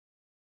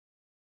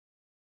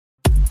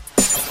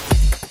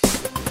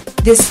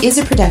This is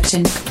a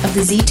production of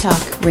the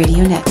Z-Talk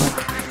Radio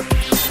Network.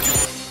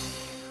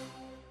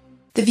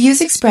 The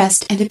views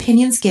expressed and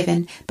opinions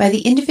given by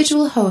the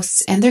individual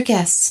hosts and their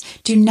guests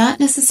do not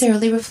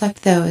necessarily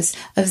reflect those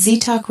of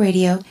Z-Talk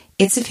Radio,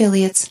 its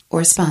affiliates,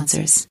 or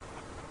sponsors.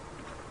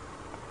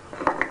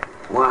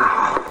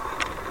 Wow.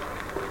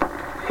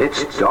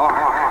 It's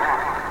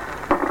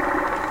dark.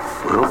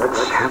 Well,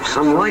 let's have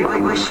some light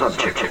on the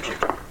subject.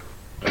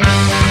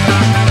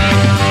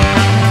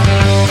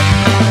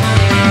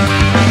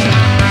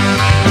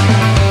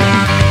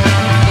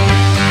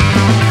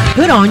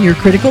 Put on your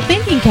critical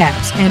thinking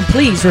caps and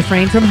please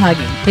refrain from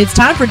hugging. It's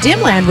time for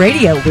Dimland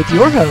Radio with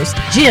your host,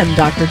 Jim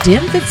Dr.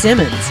 Dim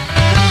Fitzsimmons.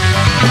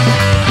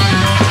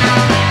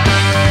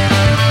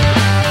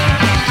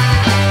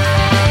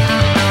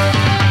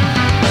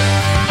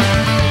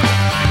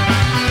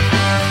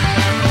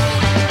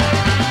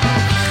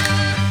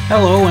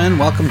 Hello and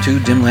welcome to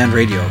Dimland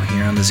Radio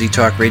here on the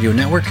Z-Talk Radio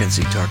Network at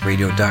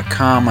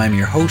ztalkradio.com. I'm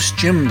your host,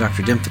 Jim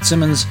Dr. Dim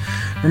Fitzsimmons.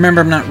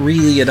 Remember, I'm not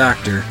really a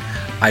doctor.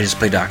 I just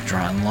play doctor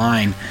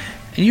online.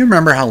 And you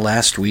remember how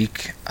last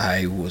week's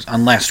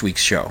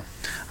show,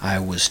 I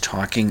was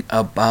talking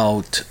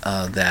about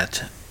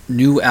that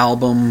new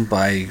album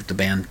by the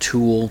band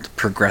Tool, the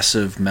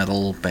progressive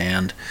metal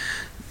band.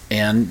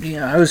 And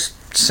I was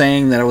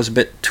saying that I was a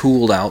bit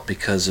tooled out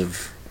because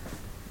of,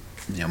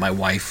 my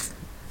wife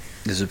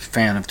is a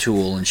fan of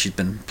Tool, and she's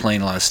been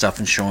playing a lot of stuff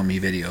and showing me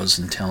videos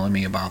and telling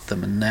me about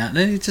them and that, and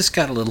it just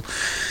got a little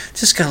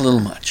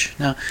much.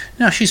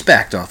 Now she's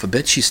backed off a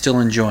bit. She's still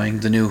enjoying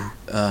the new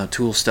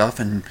Tool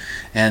stuff and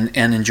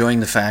enjoying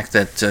the fact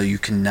that you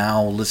can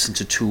now listen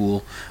to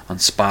Tool on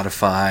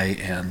Spotify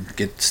and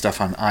get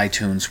stuff on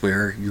iTunes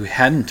where you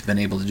hadn't been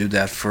able to do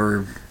that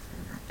for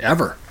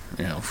ever,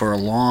 for a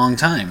long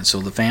time. And so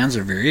the fans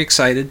are very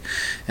excited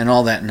and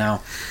all that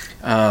now.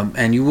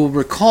 And you will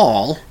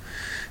recall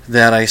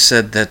that I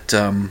said that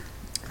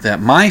that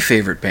my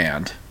favorite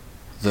band,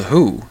 The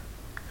Who,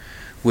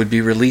 would be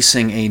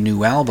releasing a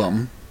new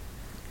album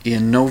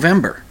in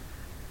November.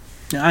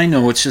 Now, I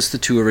know it's just the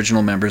two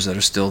original members that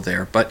are still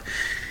there, but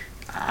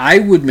I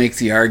would make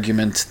the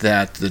argument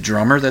that the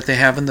drummer that they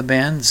have in the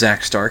band,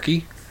 Zach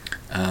Starkey,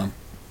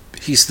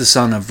 he's the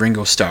son of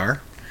Ringo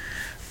Starr.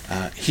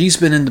 He's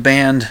been in the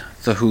band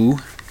The Who.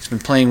 He's been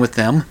playing with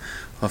them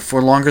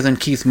for longer than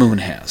Keith Moon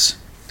has.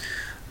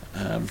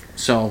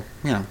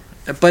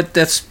 But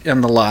that's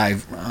on the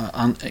live,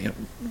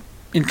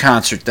 in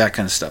concert, that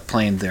kind of stuff,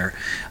 playing there.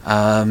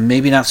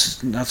 Maybe not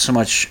so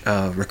much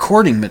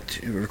recorded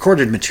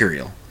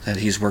material that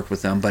he's worked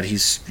with them, but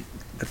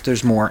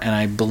there's more, and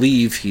I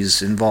believe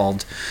he's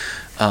involved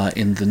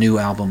in the new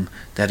album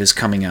that is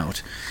coming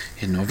out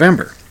in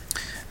November.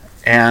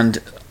 And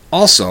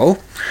also,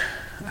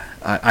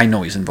 I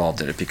know he's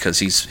involved in it because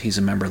he's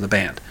a member of the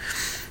band.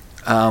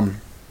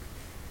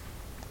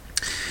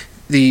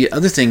 The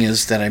other thing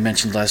is that I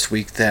mentioned last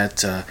week that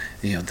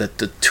that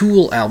the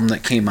Tool album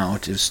that came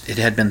out, it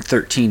had been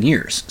 13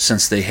 years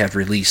since they have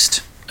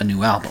released a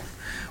new album.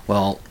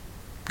 Well,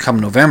 come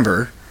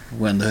November,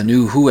 when the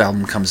new Who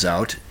album comes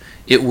out,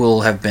 it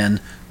will have been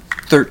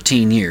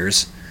 13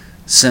 years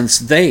since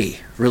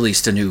they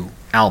released a new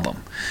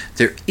album.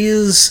 There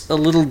is a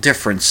little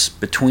difference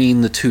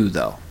between the two,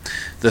 though.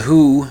 The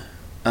Who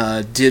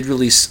did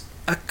release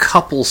a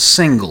couple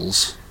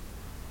singles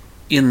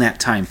in that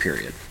time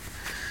period.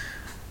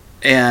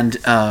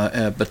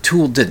 But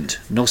Tool didn't.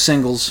 No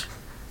singles,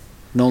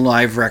 no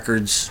live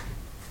records,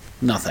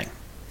 nothing.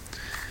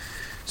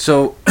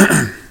 So,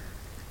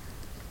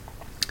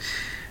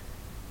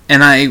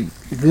 and I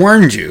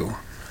warned you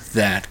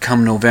that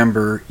come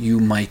November you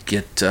might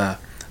get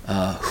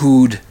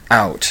hooed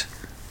out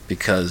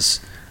because,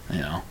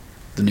 the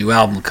new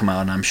album will come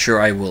out, and I'm sure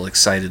I will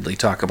excitedly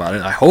talk about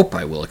it. I hope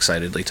I will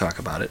excitedly talk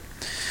about it.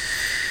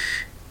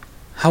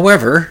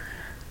 However,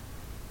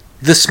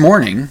 this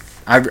morning,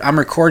 I'm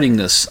recording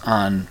this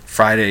on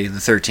Friday the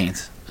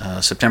 13th,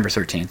 September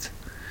 13th.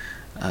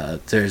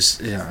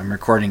 I'm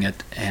recording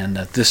it, and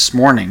this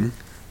morning,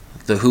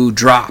 The Who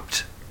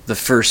dropped the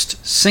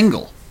first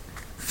single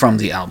from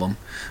the album,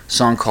 a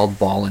song called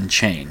Ball and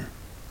Chain.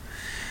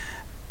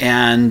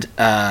 And,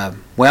 get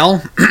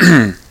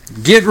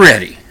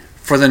ready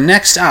for the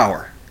next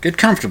hour. Get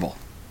comfortable.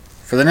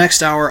 For the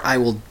next hour, I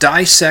will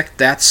dissect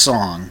that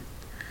song,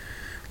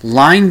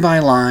 line by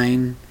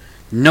line,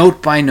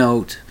 note by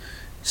note,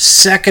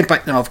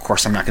 no, of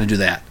course I'm not going to do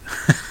that.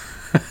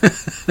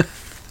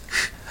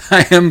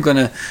 I am going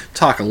to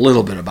talk a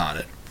little bit about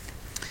it.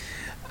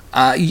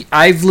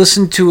 I've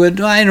listened to it,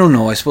 I don't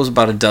know, I suppose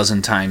about a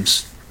dozen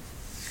times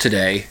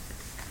today.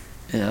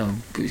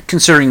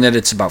 Considering that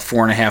it's about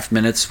 4.5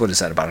 minutes, what is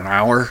that, about an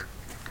hour?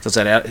 Does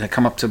that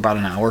come up to about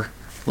an hour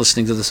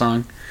listening to the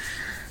song?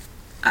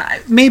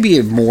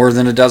 Maybe more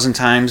than a dozen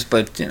times,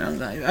 but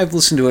I've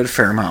listened to it a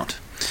fair amount.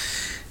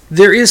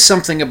 There is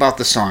something about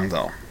the song,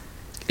 though.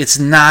 It's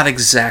not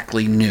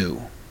exactly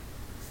new.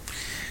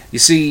 You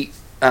see,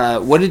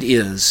 what it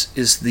is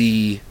it's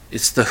the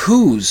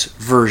Who's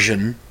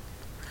version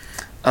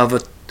of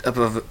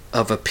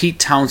of a Pete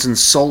Townshend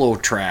solo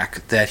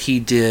track that he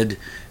did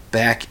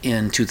back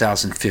in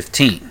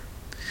 2015.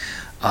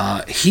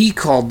 He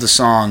called the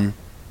song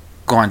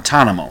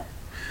Guantanamo.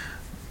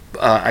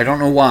 I don't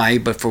know why,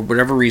 but for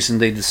whatever reason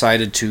they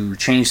decided to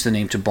change the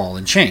name to Ball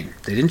and Chain.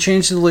 They didn't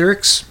change the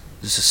lyrics.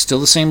 This is still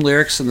the same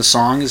lyrics, and the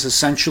song is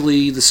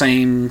essentially the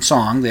same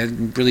song. They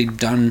hadn't really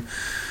done,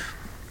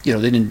 they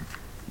didn't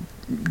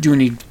do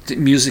any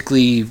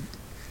musically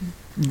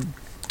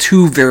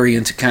too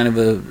variant kind of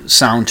a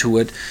sound to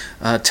it.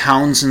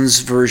 Townshend's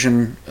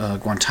version,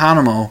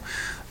 Guantanamo,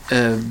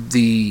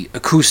 the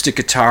acoustic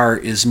guitar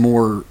is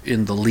more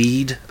in the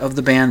lead of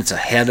the band. It's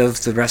ahead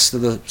of the rest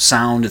of the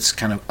sound. It's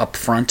kind of up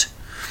front.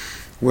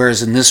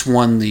 Whereas in this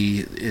one,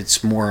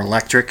 it's more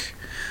electric.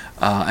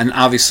 And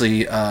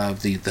obviously,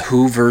 the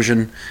Who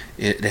version,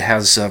 it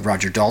has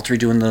Roger Daltrey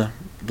doing the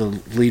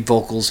lead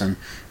vocals, and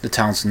the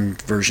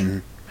Townshend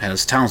version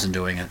has Townshend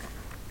doing it.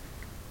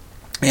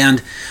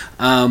 And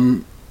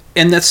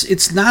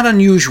it's not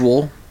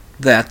unusual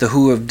that the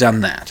Who have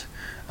done that.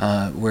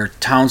 Where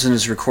Townshend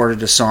has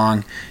recorded a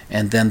song,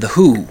 and then the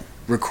Who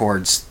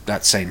records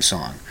that same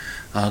song.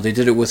 They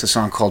did it with a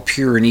song called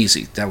Pure and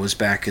Easy. That was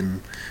back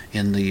in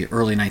the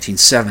early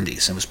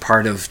 1970s. It was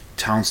part of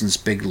Townshend's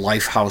big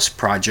Lifehouse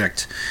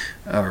project,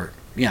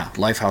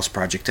 Lifehouse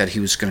project that he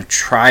was going to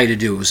try to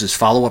do. It was his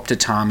follow-up to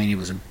Tommy. It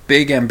was a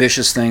big,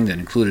 ambitious thing that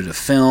included a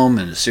film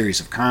and a series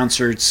of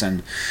concerts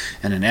and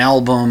an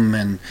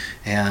album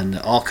and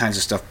all kinds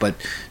of stuff. But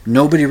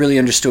nobody really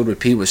understood what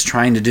Pete was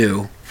trying to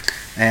do.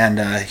 And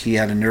he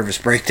had a nervous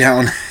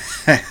breakdown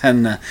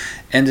and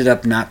ended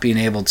up not being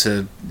able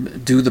to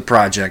do the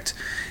project.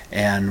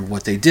 And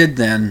what they did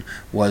then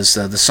was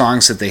the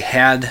songs that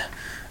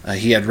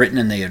he had written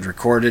and they had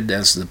recorded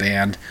as the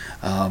band,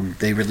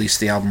 they released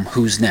the album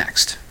Who's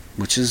Next,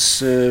 which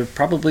is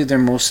probably their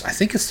most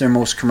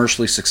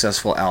commercially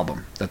successful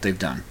album that they've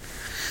done.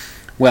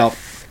 Well,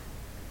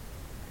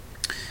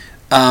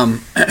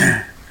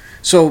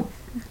 so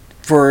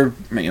for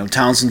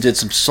Townshend did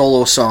some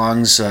solo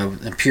songs,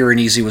 and Pure and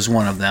Easy was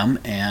one of them,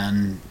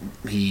 and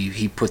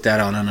he put that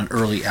out on an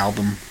early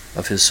album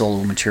of his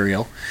solo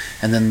material,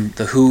 and then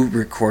the Who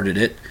recorded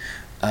it.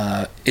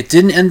 It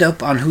didn't end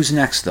up on Who's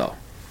Next though.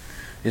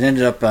 It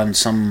ended up on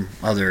some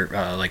other,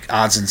 like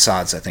Odds and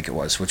Sods, I think it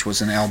was, which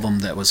was an album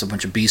that was a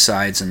bunch of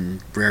B-sides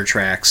and rare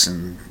tracks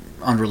and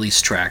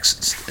unreleased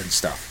tracks and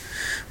stuff.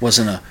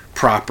 Wasn't a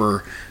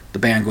proper, the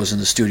band goes in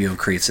the studio and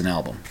creates an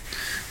album.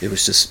 It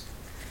was just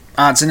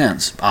odds and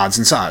ends, Odds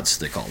and Sods,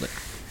 they called it.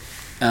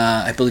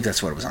 I believe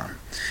that's what it was on.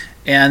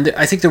 And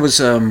I think there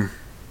was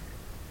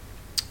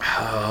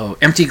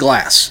Empty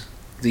Glass,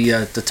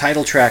 the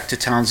title track to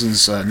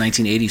Townshend's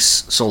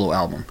 1980s solo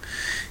album.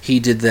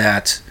 He did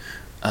that,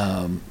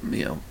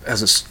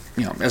 as a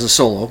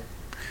solo.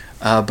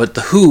 But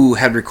the Who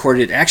had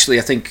recorded. Actually,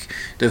 I think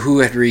the Who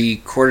had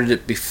recorded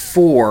it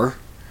before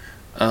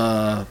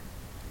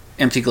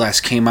Empty Glass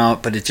came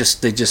out, but they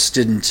just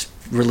didn't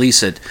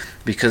release it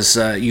because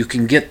you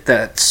can get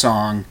that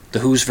song, the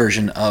Who's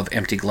version of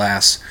Empty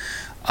Glass,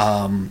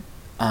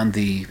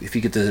 if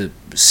you get the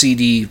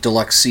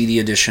deluxe CD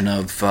edition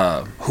of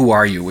Who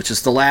Are You, which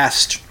is the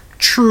last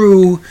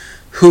true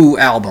Who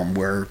album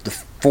where the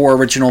 4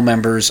 original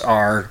members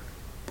are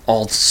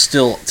all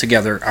still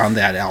together on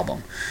that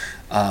album,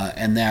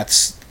 and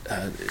that's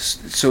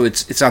so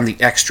it's on the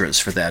extras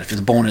for that, for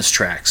the bonus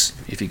tracks,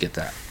 if you get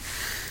that.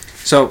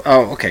 So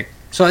okay,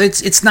 so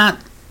it's not.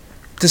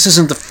 This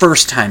isn't the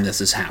first time this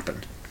has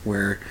happened,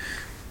 where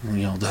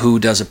the Who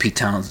does a Pete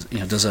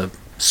Townshend, does a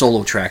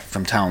solo track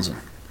from Townshend.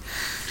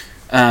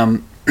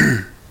 Of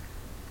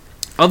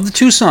the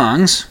 2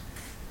 songs,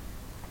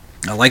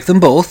 I like them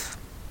both.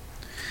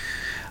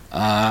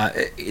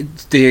 I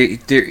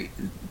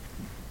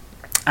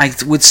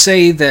would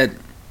say that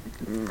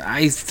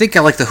I think I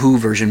like the Who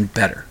version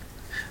better.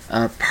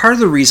 Part of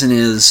the reason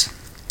is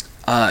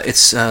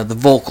it's the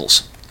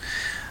vocals.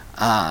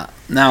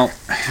 Now,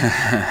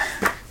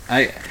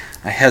 I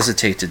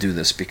hesitate to do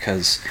this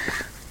because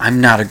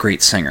I'm not a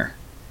great singer,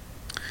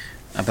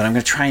 but I'm going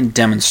to try and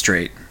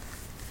demonstrate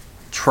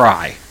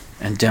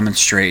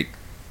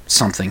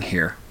something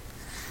here.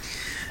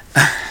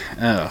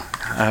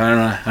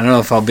 I don't know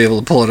if I'll be able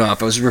to pull it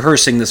off. I was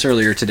rehearsing this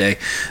earlier today,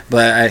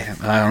 but I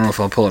don't know if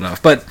I'll pull it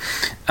off. But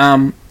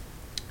on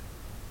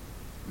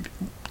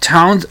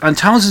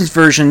Townshend's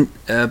version,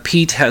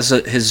 Pete has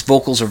his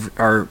vocals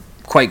are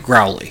quite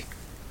growly,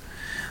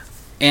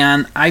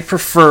 and I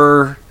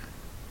prefer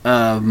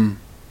Roger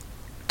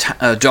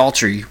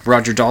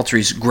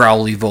Daltrey's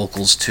growly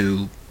vocals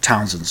to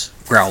Townshend's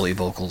growly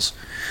vocals.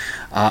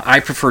 I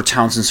prefer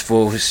Townshend's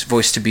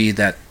voice to be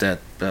that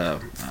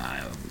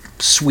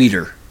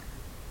sweeter,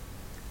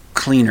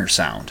 cleaner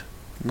sound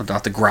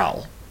without the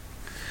growl.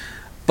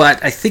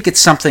 But I think it's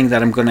something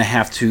that I'm going to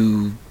have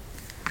to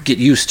get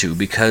used to,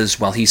 because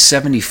while he's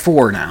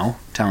 74 now,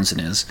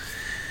 Townshend is,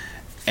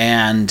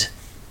 and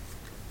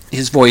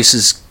his voice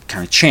is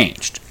kind of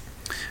changed.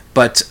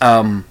 But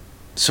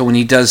so when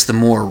he does the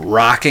more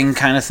rocking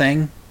kind of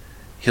thing,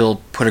 he'll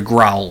put a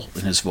growl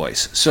in his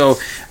voice. So,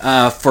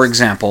 for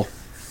example,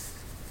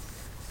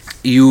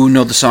 you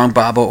know the song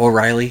Baba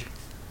O'Reilly?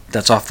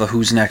 That's off the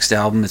Who's Next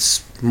album.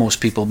 Most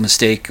people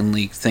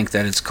mistakenly think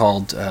that it's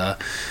called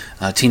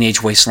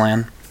Teenage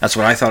Wasteland. That's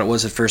what I thought it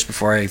was at first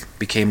before I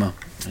became a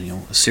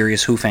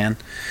serious Who fan.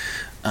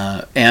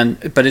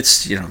 But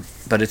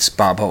it's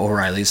Baba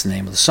O'Reilly is the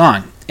name of the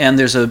song. And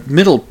there's a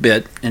middle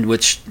bit in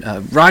which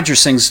Roger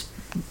sings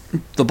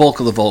the bulk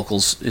of the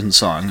vocals in the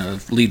song,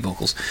 lead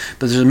vocals.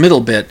 But there's a middle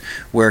bit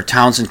where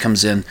Townsend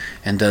comes in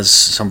and does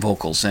some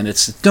vocals, and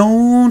it's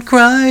 "Don't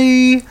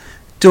cry,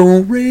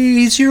 don't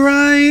raise your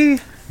eye."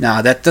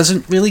 Now that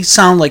doesn't really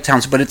sound like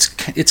Townsend, but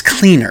it's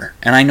cleaner.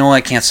 And I know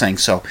I can't sing,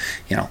 so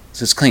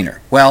it's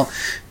cleaner. Well,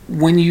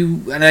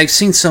 and I've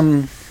seen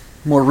some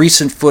more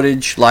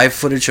recent live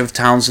footage of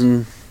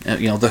Townsend,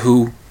 the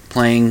Who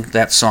playing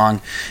that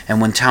song,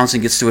 and when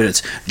Townsend gets to it,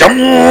 it's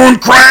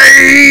 "Don't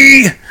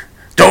cry,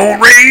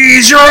 don't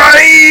raise your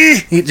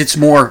eye." It's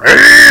more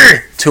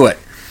to it.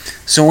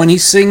 So when he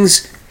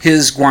sings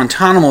his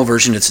Guantanamo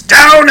version, it's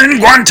 "Down in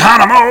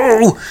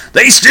Guantanamo,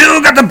 they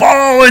still got the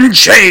ball and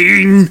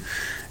chain,"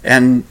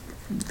 and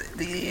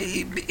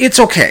it's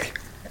okay.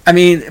 I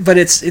mean, but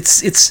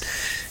it's.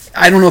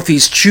 I don't know if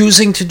he's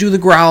choosing to do the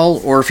growl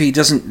or if he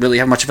doesn't really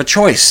have much of a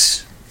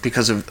choice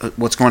because of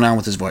what's going on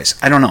with his voice.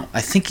 I don't know.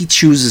 I think he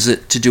chooses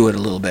to do it a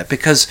little bit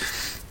because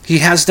he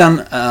has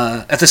done.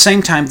 At the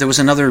same time, there was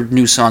another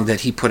new song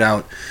that he put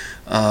out.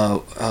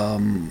 "How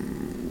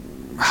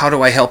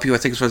Do I Help You?" I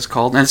think is what it's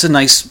called, and it's a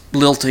nice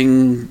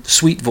lilting,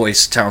 sweet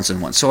voice Townsend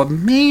one. So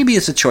maybe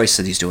it's a choice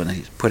that he's doing, that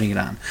he's putting it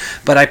on.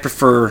 But I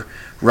prefer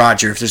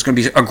Roger. If there's going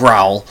to be a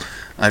growl,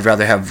 I'd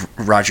rather have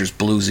Roger's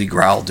bluesy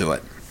growl do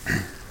it.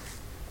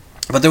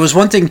 But there was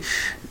one thing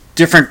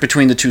different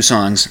between the two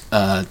songs.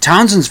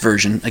 Townsend's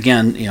version,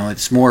 again,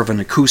 it's more of an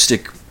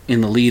acoustic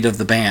in the lead of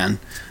the band,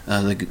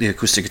 the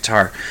acoustic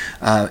guitar.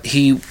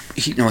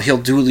 He'll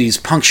do these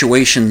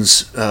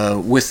punctuations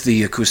with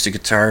the acoustic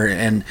guitar,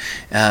 and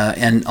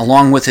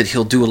along with it,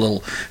 he'll do a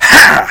little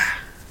ha.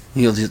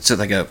 It's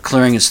like a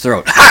clearing his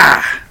throat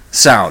ha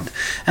sound,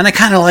 and I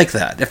kind of like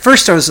that. At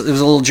first, it was a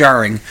little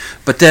jarring,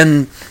 but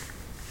then,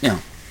 it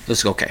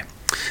was okay.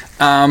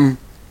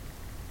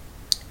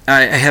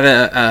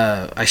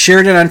 I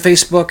shared it on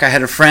Facebook. I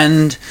had a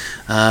friend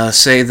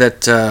say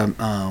that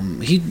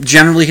he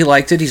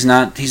liked it. He's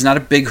not a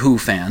big Who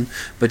fan,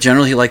 but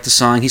generally he liked the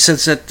song. He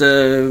says that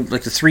the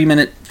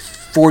 3-minute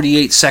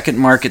 48-second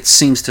mark, it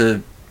seems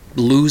to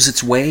lose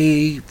its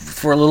way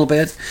for a little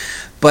bit,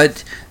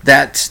 but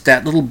that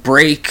little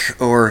break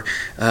or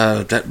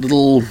that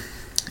little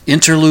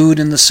interlude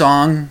in the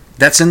song,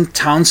 that's in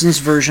Townsend's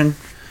version.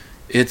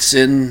 It's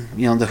in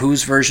the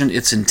Who's version.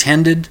 It's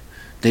intended.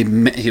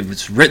 It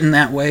was written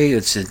that way.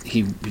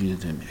 He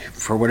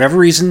for whatever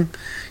reason,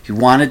 he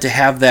wanted to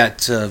have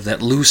that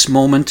loose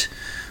moment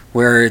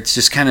where it's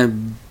just kind of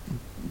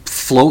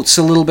floats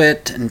a little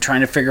bit and trying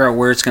to figure out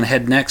where it's going to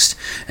head next,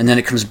 and then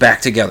it comes back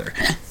together.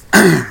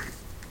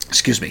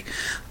 Excuse me.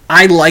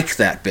 I like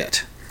that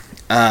bit.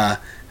 I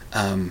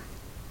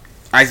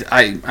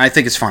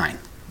think it's fine,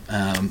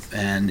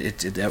 and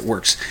that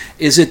works.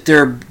 Is it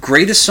their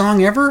greatest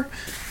song ever?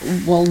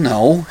 Well,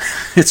 no.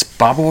 It's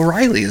Baba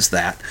O'Reilly is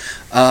that,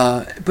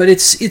 but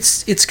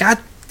it's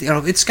got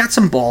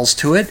some balls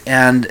to it,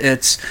 and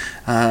it's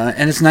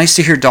nice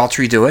to hear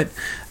Daltrey do it,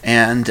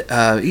 and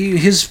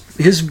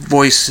his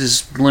voice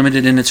is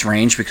limited in its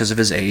range because of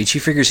his age. He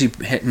figures he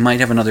might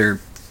have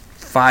another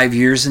 5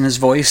 years in his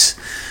voice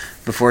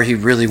before he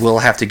really will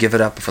have to give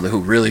it up. Before the Who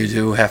really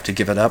do have to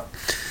give it up.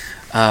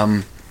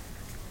 But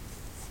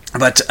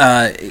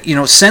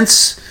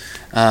since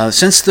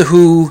the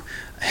Who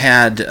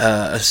had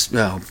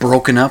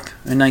broken up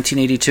in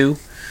 1982.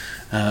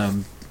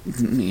 I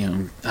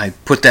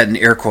put that in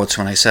air quotes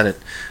when I said it.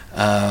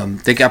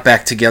 They got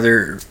back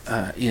together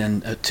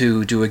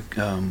to do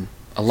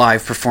a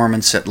live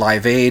performance at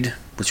Live Aid,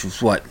 which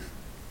was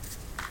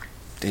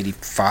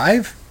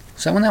 85?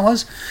 Is that when that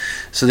was?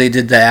 So they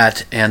did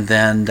that, and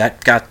then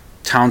that got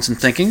Townsend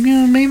thinking,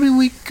 maybe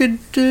we could.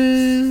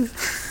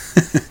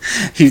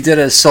 He did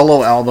a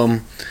solo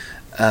album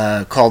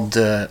called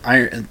the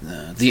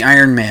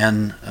Iron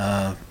Man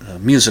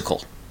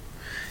musical,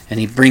 and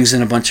he brings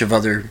in a bunch of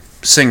other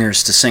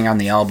singers to sing on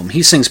the album.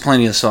 He sings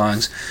plenty of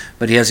songs,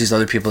 but he has these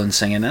other people in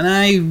singing, and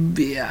I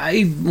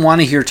want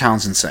to hear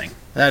Townsend sing.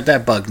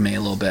 That bugged me a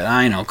little bit.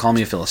 I know, call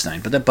me a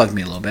Philistine, but that bugged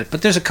me a little bit.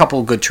 But there's a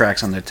couple of good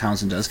tracks on there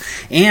Townsend does,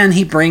 and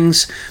he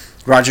brings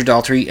Roger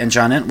Daltrey and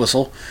John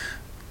Entwistle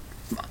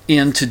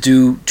in to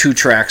do 2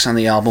 tracks on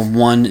the album.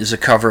 One is a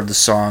cover of the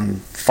song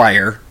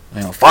Fire.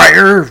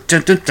 Fire,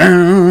 dun, dun,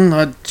 dun,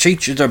 I'll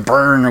teach you to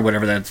burn, or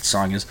whatever that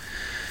song is,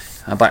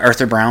 by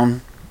Arthur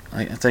Brown,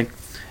 I think.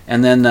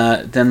 And then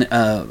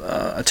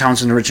a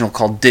Townsend original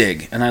called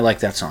Dig, and I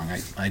like that song.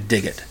 I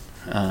dig it.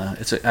 I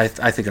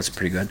think that's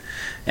pretty good.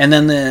 And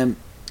then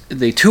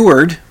they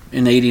toured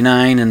in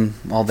 '89 and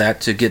all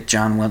that to get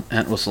John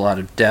Entwistle out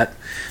of debt.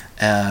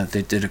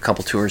 They did a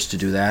couple tours to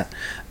do that,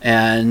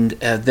 and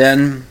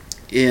then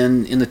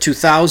in the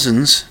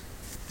 2000s.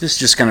 this is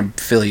just going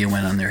to fill you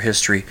in on their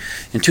history.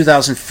 In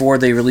 2004,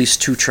 they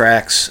released 2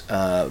 tracks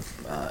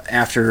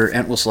after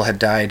Entwistle had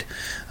died.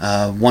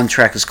 One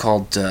track is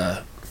called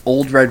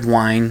Old Red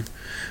Wine,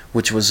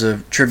 which was a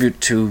tribute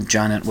to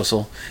John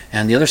Entwistle,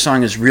 and the other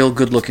song is Real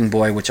Good Looking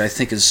Boy, which I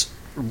think is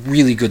a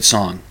really good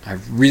song. I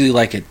really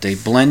like it. They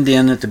blend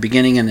in at the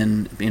beginning,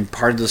 and in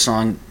part of the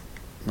song,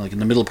 like in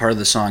the middle part of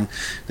the song,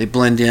 they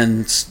blend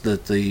in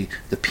the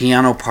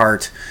piano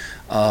part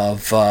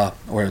of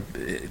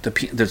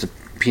there's a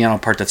piano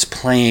part that's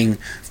playing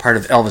part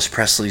of Elvis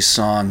Presley's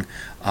song.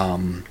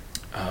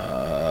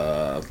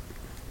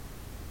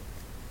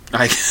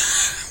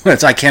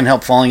 I Can't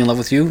Help Falling in Love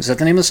with You. Is that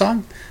the name of the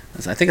song?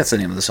 I think that's the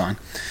name of the song.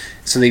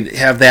 So they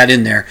have that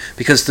in there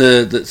because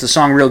the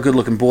song "Real Good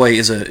Looking Boy"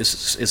 is a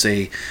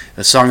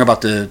song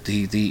about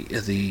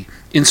the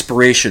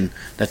inspiration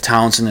that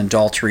Townsend and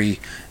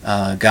Daltrey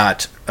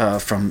got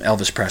from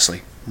Elvis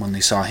Presley when they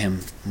saw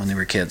him when they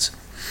were kids,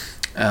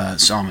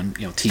 saw him on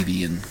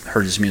TV and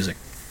heard his music.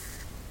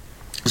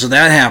 So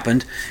that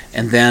happened,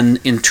 and then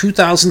in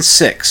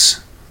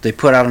 2006 they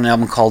put out an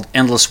album called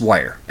 "Endless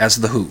Wire" as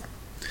The Who,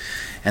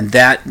 and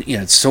that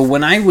So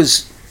when I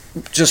was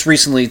just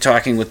recently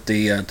talking with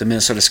the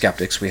Minnesota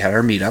Skeptics, we had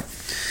our meetup,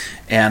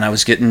 and I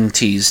was getting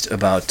teased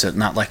about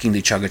not liking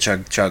the chug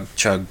chug chug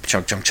chug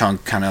chug chug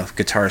chug kind of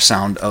guitar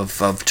sound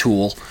of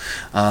Tool.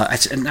 I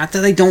said, not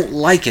that I don't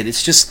like it.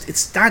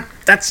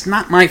 That's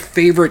not my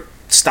favorite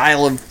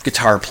style of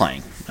guitar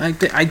playing.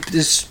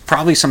 There's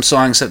probably some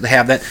songs that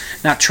have that.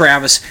 Not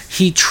Travis.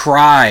 He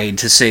tried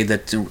to say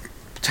that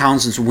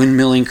Townsend's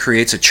windmilling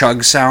creates a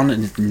chug sound,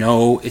 and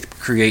no, it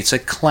creates a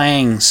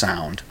clang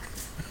sound.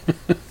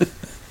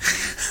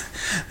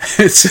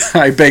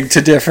 I beg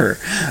to differ,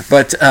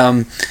 but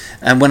and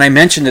when I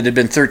mentioned it had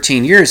been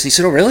 13 years, he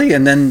said, "Oh, really?"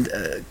 And then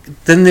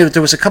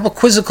there was a couple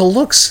quizzical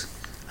looks.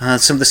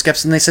 Some of the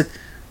skeptics, and they said,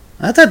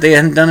 "I thought they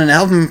hadn't done an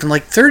album in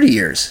like 30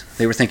 years."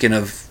 They were thinking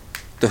of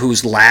the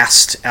Who's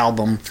last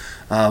album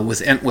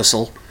with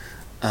Entwistle,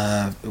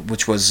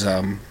 which was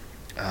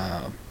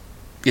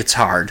 "It's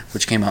Hard,"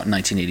 which came out in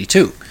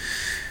 1982.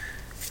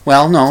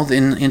 Well, no,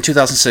 in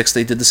 2006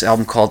 they did this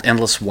album called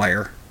 "Endless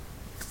Wire."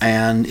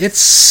 And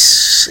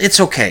it's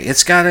okay.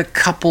 It's got a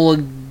couple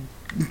of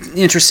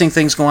interesting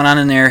things going on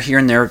in there, here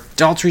and there.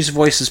 Daltrey's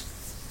voice is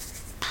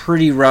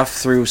pretty rough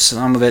through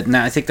some of it, and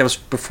I think that was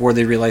before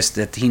they realized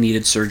that he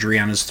needed surgery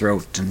on his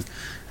throat and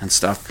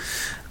stuff.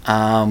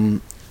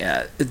 The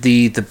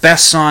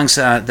best songs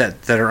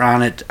that are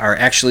on it are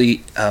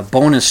actually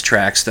bonus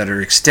tracks that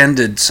are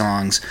extended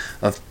songs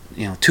of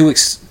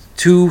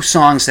two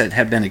songs that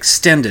have been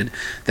extended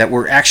that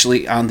were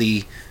actually on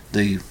the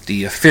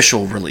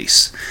official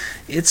release.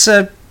 It's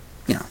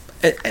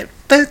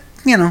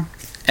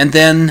and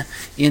then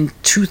in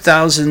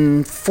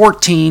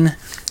 2014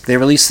 they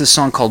released this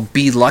song called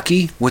 "Be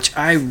Lucky," which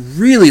I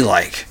really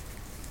like.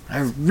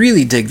 I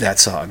really dig that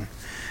song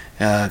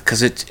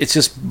because it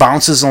just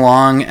bounces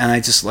along, and I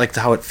just like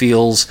how it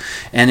feels,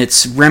 and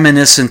it's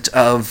reminiscent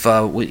of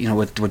what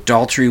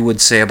Daltrey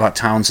would say about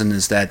Townsend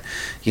is that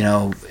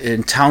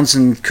and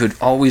Townsend could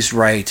always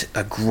write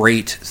a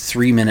great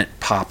 3-minute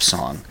pop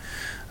song.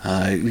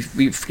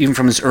 Even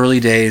from his early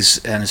days,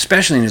 and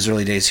especially in his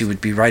early days, he would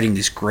be writing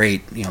these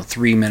great,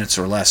 3 minutes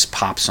or less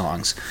pop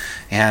songs.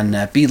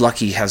 And "Be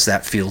Lucky" has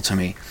that feel to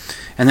me.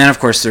 And then, of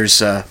course,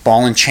 there's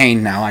 "Ball and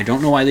Chain" now. I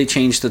don't know why they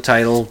changed the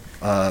title.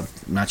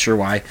 Not sure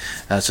why.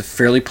 It's a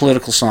fairly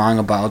political song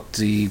about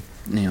the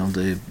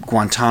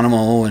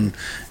Guantanamo and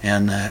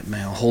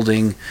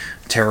holding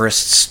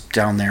terrorists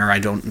down there.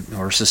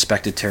 Or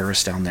suspected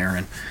terrorists down there,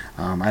 and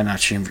I'm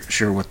not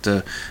sure what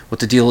the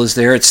deal is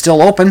there. It's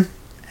still open.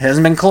 It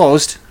hasn't been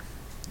closed,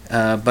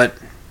 but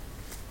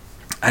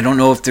I don't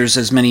know if there's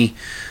as many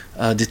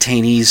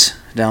detainees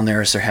down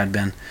there as there had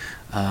been.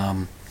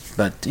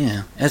 But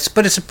yeah, it's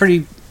a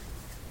pretty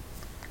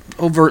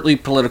overtly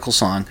political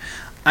song.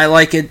 I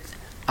like it.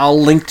 I'll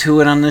link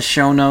to it on the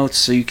show notes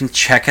so you can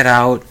check it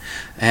out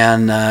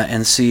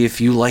and see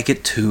if you like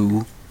it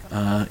too.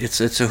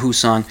 It's a Who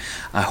song.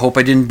 I hope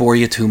I didn't bore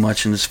you too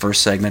much in this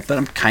first segment, but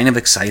I'm kind of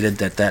excited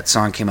that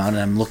song came out, and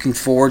I'm looking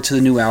forward to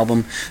the new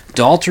album.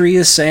 Daltrey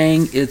is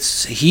saying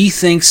he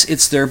thinks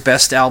it's their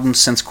best album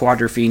since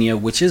Quadrophenia,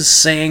 which is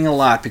saying a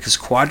lot because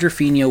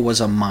Quadrophenia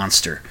was a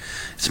monster.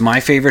 It's my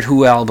favorite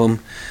Who album.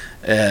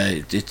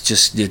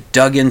 It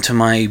dug into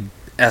my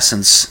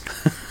essence.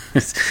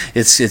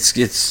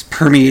 It's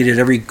permeated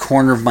every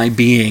corner of my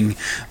being.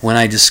 When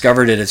I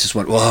discovered it, it just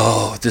went,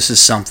 whoa, this is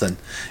something.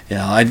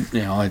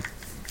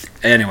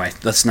 Anyway,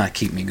 let's not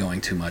keep me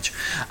going too much.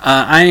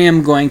 I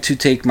am going to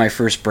take my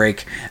first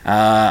break.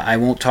 I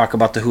won't talk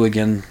about the Who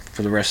again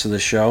for the rest of the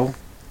show.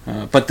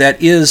 But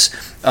that is,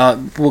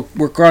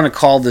 we're going to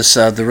call this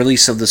the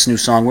release of this new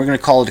song. We're going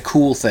to call it a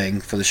cool thing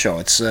for the show.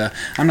 It's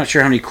I'm not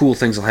sure how many cool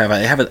things I'll have.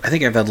 I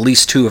think I have at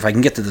least 2 if I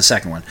can get to the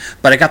second one.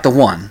 But I got the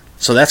 1,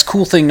 so that's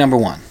cool thing number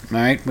 1. All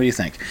right, what do you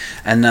think?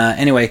 And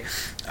anyway,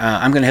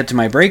 I'm going to head to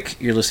my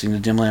break. You're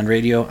listening to Dimland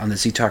Radio on the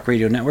Z-Talk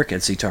Radio Network at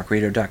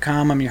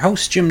ztalkradio.com. I'm your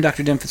host, Jim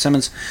Dr. Dim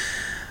Fitzsimmons.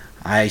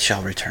 I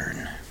shall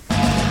return.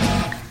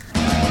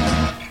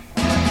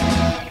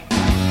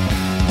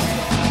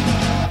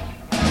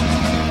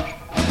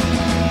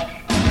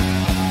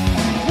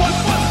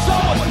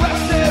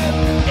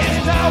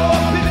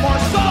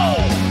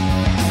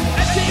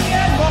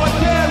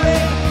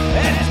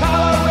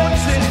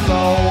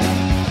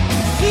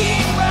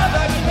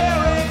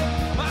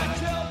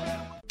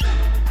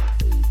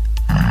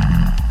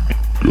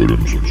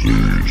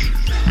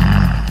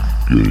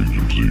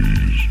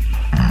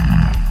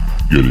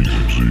 getting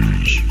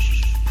some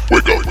Z's.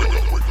 Wake up, wake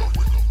up, wake up,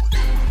 wake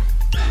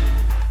up.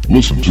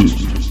 Listen to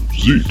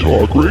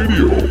Z-Talk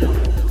Radio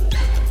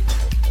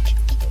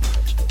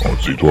on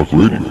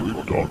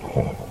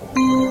ztalkradio.com.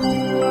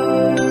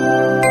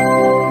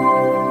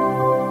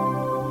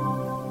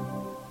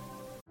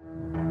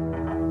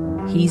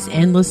 He's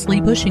endlessly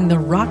pushing the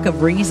rock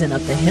of reason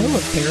up the hill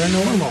of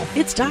paranormal.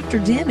 It's Dr.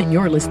 Dim, and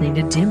you're listening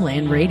to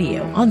Dimland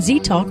Radio on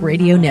Z-Talk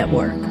Radio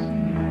Network.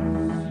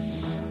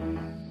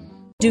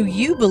 Do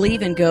you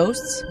believe in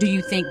ghosts? Do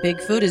you think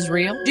Bigfoot is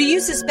real? Do you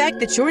suspect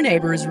that your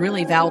neighbor is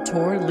really Val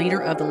Tor, leader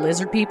of the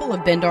lizard people of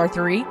Bendar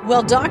 3?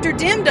 Well, Dr.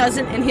 Dim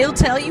doesn't, and he'll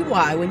tell you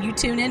why when you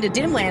tune in to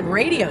Dimland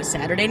Radio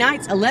Saturday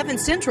nights, 11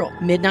 Central,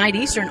 midnight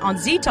Eastern on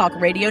Z-Talk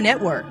Radio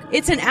Network.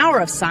 It's an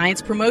hour of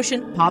science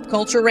promotion, pop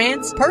culture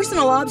rants,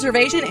 personal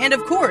observation, and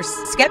of course,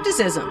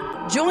 skepticism.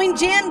 Join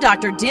Jim,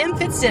 Dr. Dim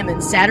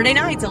Fitzsimmons, Saturday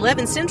nights,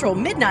 11 Central,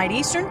 midnight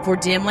Eastern for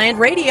Dimland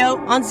Radio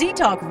on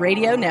Z-Talk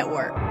Radio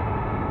Network.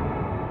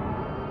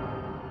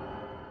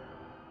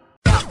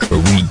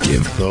 We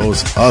give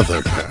those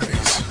other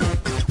guys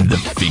the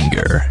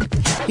finger.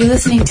 You're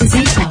listening to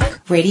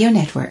Z-Talk Radio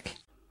Network.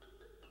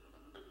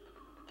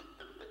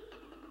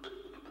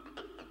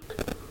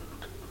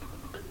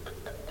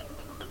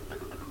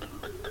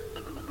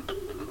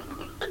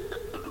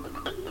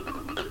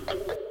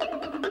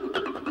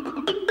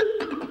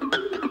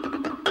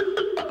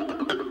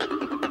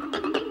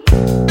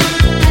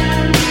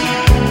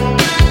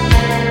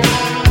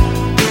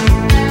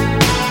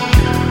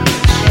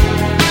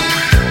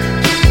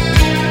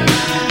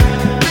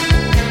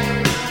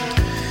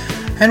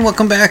 And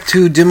welcome back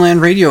to Dimland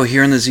Radio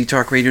here on the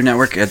Z-Talk Radio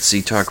Network at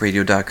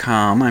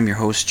ztalkradio.com. I'm your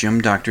host, Jim,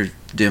 Dr.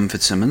 Dim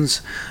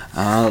Fitzsimmons.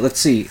 Let's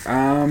see.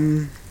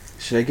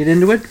 Should I get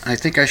into it? I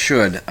think I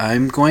should.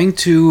 I'm going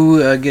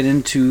to get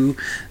into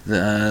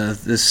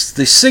the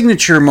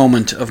signature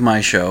moment of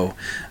my show.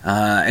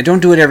 I don't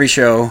do it every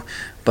show,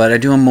 but I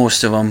do them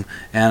most of them,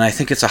 and I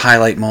think it's a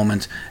highlight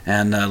moment.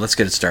 And let's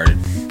get it started.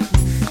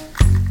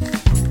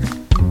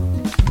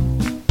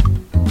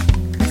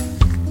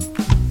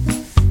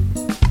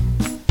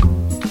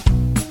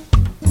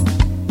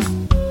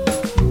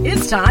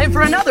 Time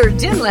for another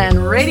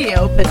Dimland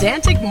Radio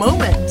pedantic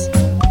moment.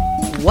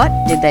 What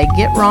did they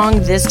get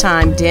wrong this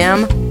time,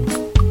 Dim?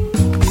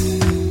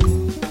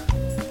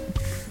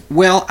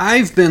 Well,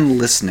 I've been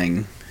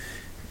listening.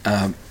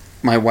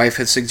 My wife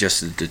had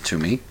suggested it to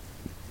me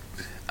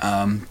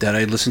that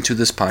I listen to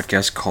this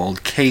podcast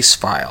called Case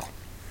File,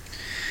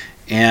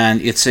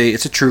 and it's a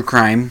true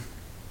crime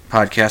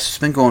podcast. It's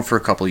been going for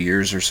a couple of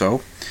years or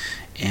so,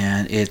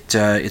 and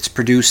it's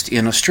produced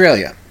in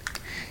Australia.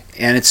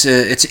 And it's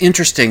an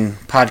interesting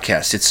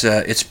podcast.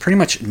 It's pretty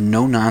much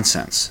no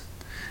nonsense.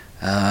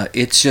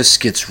 It just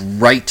gets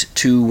right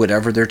to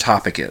whatever their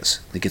topic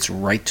is. It gets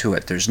right to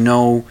it. There's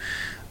no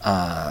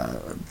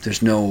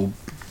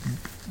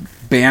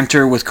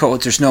banter with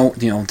quotes. There's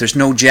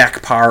no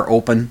Jack Parr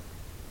Open.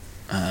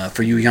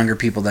 For you younger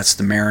people, that's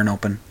the Marin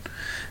Open.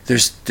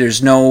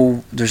 There's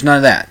none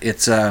of that.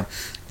 It's a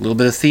little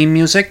bit of theme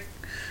music.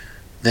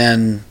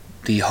 Then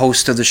the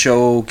host of the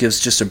show gives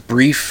just a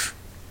brief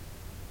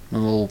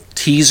little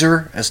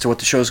teaser as to what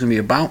the show is going to be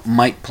about,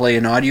 might play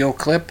an audio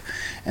clip,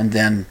 and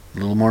then a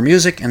little more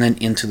music, and then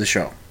into the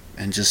show.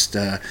 And just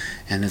and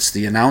it's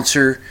the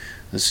announcer,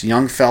 this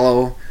young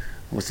fellow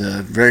with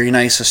a very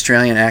nice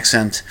Australian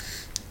accent,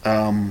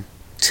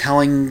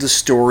 telling the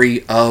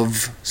story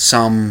of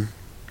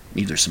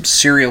either some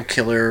serial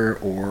killer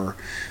or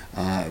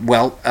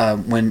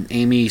when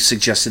Amy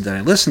suggested that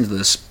I listen to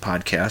this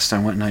podcast, I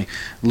went and I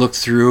looked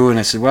through and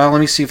I said, well, let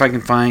me see if I can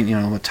find,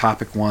 a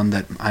topic one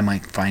that I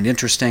might find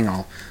interesting.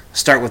 I'll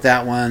start with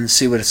that one,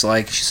 see what it's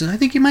like. She said, I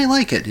think you might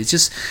like it. It's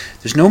just,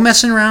 there's no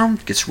messing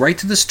around, gets right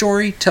to the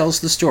story, tells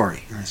the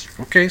story. And I said,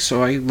 okay,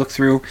 so I look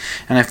through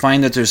and I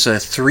find that there's a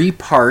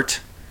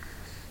 3-part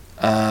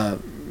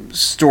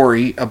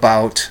story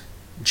about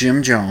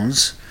Jim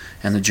Jones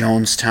and the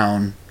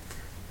Jonestown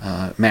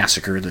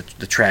massacre,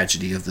 the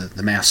tragedy of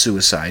the mass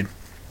suicide.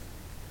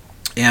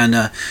 And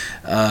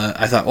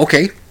I thought,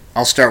 okay,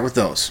 I'll start with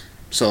those.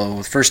 So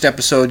the first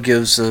episode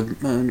gives an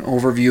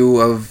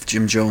overview of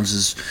Jim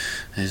Jones's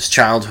his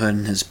childhood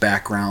and his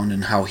background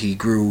and how he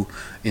grew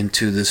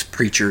into this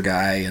preacher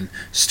guy and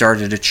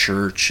started a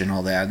church and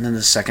all that. And then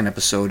the second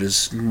episode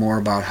is more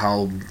about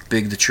how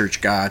big the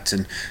church got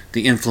and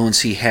the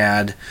influence he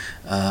had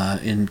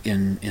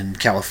in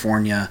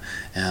California.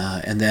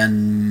 And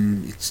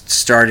then it's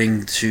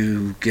starting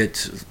to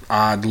get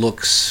odd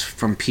looks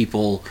from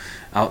people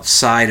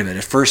outside of it.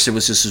 At first it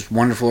was just this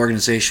wonderful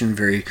organization,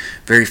 very,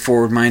 very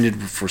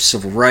forward-minded for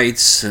civil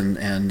rights and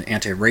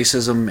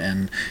anti-racism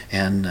and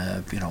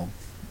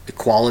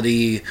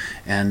equality,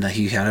 and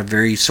he had a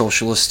very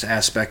socialist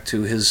aspect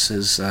to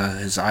his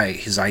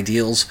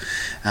ideals.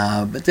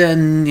 But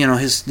then,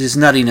 his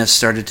nuttiness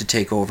started to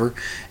take over,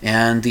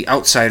 and the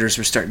outsiders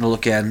were starting to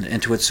look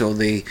into it. So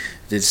they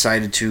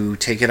decided to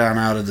take it on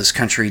out of this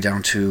country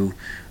down to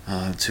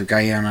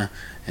Guyana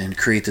and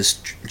create this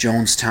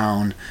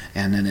Jonestown.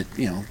 And then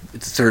the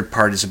third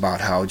part is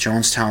about how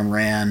Jonestown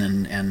ran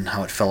and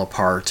how it fell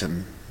apart,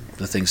 and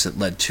the things that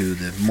led to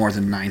the more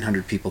than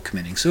 900 people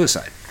committing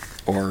suicide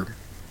or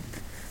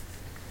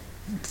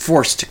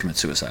forced to commit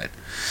suicide.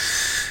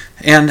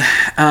 And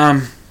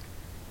I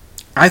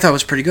thought it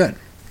was pretty good.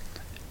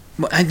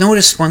 I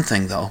noticed one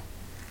thing, though.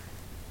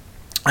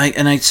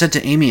 I said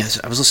to Amy,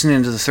 I was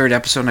listening to the third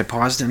episode, and I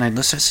paused it, and I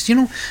listened. I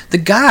said, the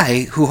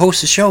guy who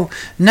hosts the show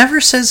never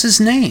says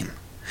his name.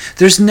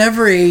 There's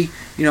never a,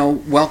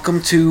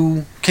 welcome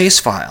to Case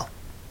File.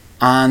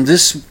 On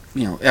this,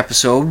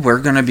 episode, we're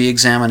going to be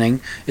examining.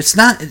 It's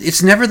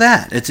never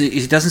that.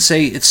 He doesn't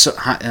say,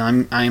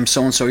 I am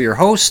so-and-so your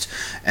host,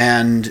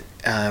 and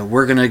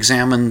we're going to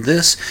examine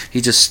this.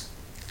 He just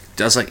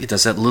does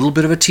that little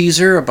bit of a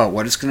teaser about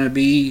what he's going to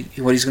be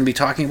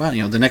talking about.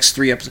 The next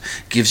 3 episodes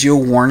gives you a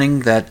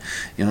warning that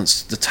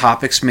the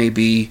topics may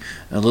be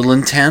a little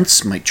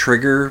intense, might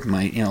trigger,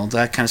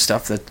 that kind of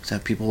stuff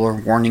that people are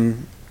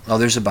warning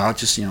others about.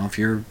 Just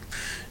if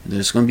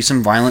there's going to be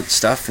some violent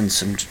stuff and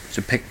some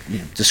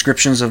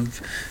descriptions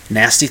of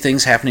nasty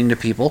things happening to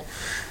people,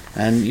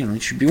 and you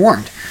should be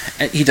warned.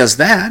 And he does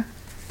that,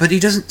 but he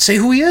doesn't say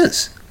who he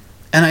is.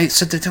 And I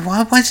said,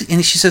 "Well, why is it?"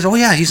 And she says, "Oh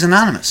yeah, he's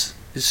anonymous."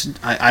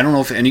 I don't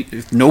know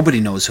if nobody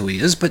knows who he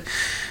is, but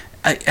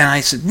I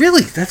said,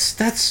 really,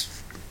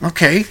 that's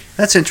okay,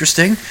 that's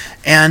interesting.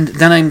 And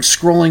then I'm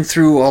scrolling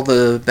through all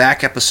the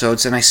back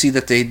episodes, and I see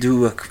that they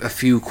do a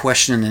few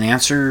question and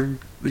answer,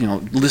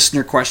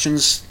 listener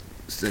questions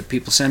that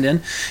people send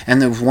in,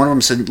 and there was one of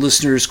them said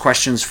listeners'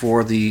 questions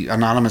for the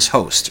anonymous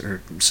host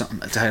or something.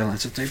 The title. I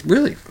said,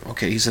 really,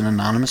 okay, he's an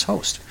anonymous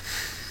host.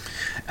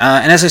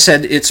 And as I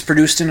said, it's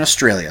produced in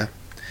Australia,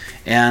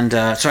 and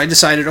so I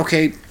decided,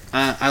 okay.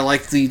 I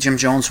liked the Jim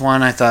Jones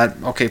one. I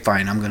thought, okay,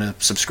 fine, I'm going to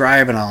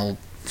subscribe, and I'll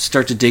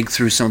start to dig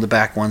through some of the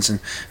back ones and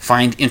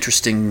find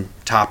interesting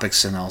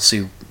topics, and I'll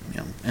see,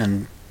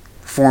 and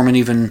form an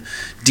even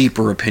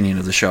deeper opinion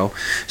of the show.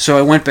 So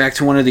I went back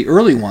to one of the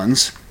early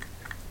ones.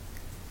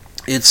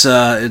 It's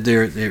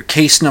their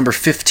case number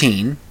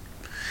 15,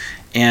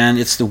 and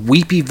it's the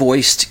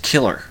weepy-voiced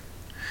killer.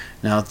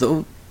 Now,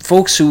 the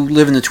folks who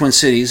live in the Twin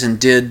Cities and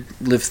did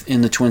live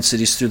in the Twin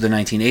Cities through the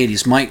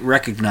 1980s might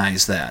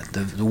recognize that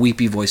the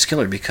weepy voice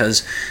killer,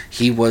 because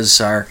he was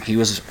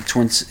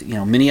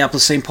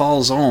Minneapolis St.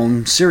 Paul's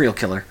own serial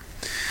killer.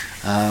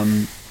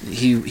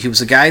 He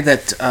was a guy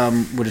that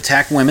would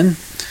attack women.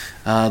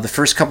 The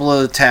first couple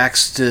of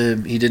attacks,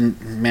 he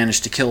didn't manage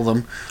to kill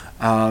them,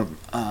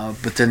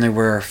 but then there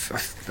were,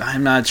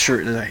 I'm not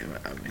sure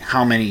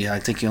how many. I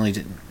think he only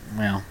did.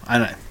 Well, I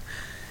don't.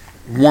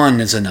 One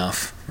is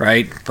enough,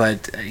 right?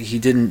 But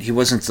he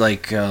wasn't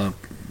like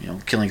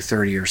killing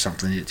 30 or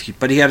something.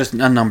 But he had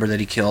a number that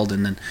he killed,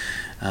 and then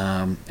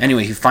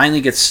anyway, he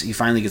finally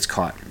gets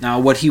caught. Now,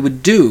 what he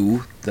would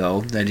do,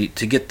 though,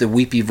 to get the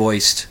weepy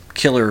voiced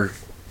killer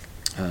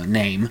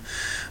name,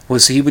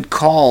 was he would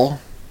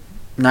call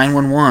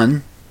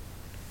 911.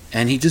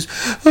 And I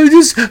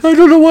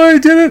don't know why I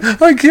did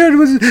it. I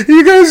can't.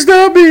 You gotta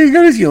stop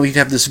me. He'd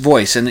have this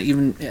voice, and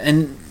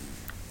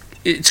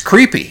it's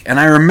creepy. And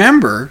I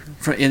remember,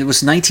 it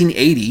was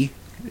 1980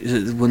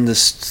 when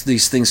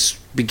these things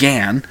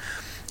began,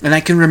 and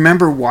I can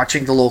remember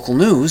watching the local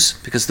news,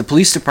 because the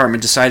police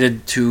department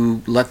decided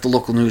to let the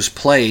local news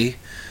play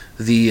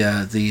the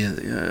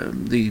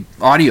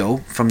audio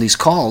from these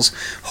calls,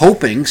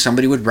 hoping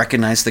somebody would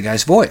recognize the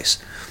guy's voice.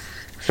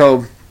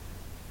 So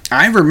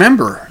I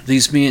remember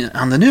these being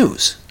on the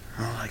news.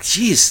 I'm like,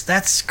 geez,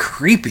 that's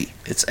creepy.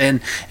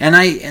 And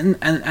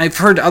I've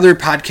heard other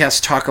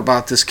podcasts talk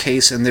about this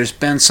case, and there's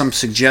been some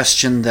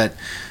suggestion that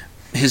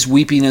his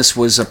weepiness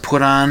was a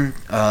put on,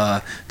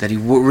 that he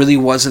really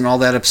wasn't all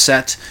that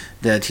upset,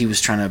 that he was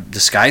trying to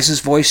disguise his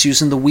voice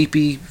using the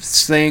weepy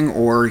thing,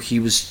 or he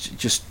was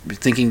just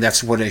thinking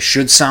that's what I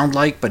should sound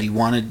like, but he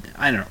wanted,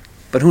 I don't know.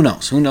 But who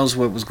knows? Who knows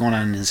what was going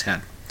on in his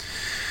head?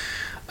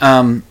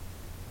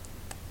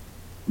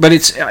 But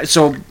it's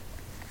so,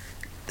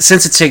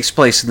 since it takes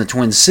place in the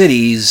Twin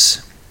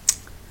Cities,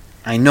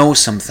 I know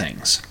some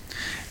things,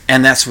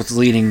 and that's what's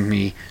leading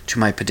me to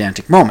my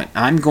pedantic moment.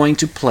 I'm going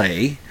to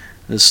play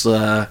this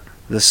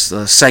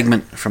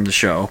segment from the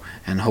show,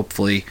 and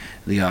hopefully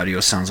the audio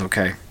sounds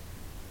okay.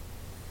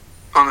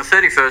 On the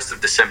 31st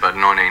of December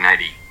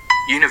 1980,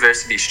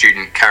 university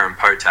student Karen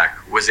Potak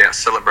was out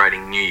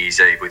celebrating New Year's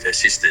Eve with her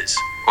sisters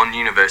on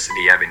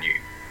University Avenue,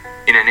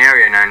 in an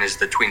area known as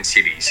the Twin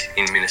Cities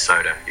in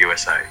Minnesota,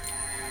 USA.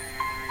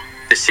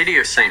 The city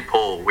of St.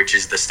 Paul, which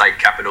is the state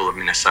capital of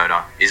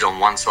Minnesota, is on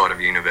one side of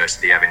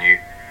University Avenue,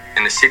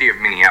 and the city of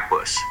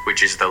Minneapolis,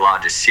 which is the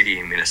largest city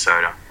in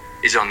Minnesota,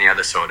 is on the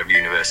other side of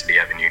University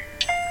Avenue.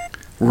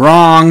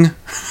 Wrong.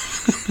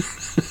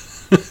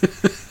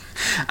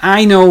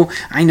 I know.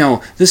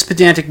 This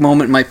pedantic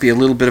moment might be a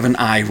little bit of an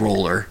eye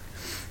roller.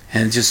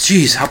 And just,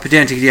 geez, how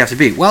pedantic do you have to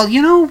be? Well,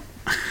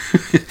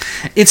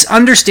 it's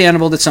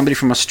understandable that somebody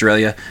from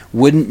Australia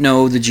wouldn't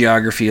know the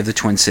geography of the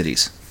Twin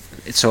Cities.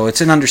 So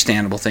it's an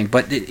understandable thing,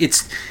 but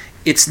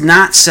it's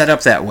not set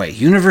up that way.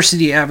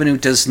 University Avenue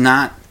does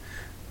not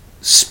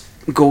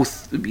go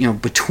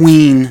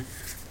between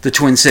the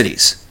Twin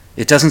Cities.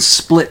 It doesn't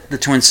split the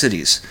Twin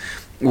Cities.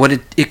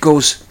 It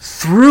goes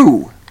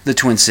through the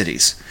Twin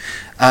Cities.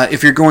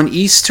 If you're going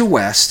east to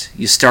west,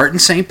 you start in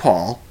St.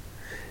 Paul,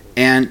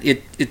 and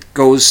it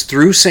goes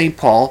through St.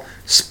 Paul,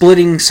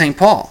 splitting St.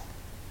 Paul.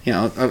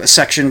 A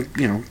section,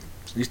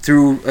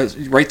 through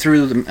right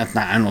through I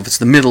don't know if it's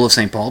the middle of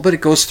St. Paul, but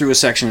it goes through a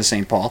section of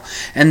St. Paul,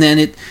 and then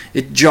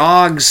it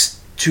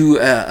jogs to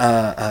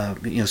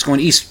it's going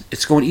east.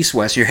 It's going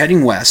east-west. You're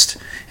heading west,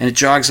 and it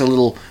jogs a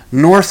little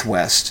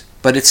northwest,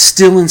 but it's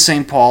still in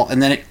St. Paul,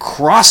 and then it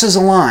crosses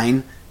a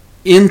line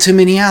into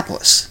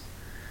Minneapolis.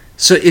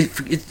 So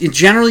it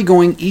generally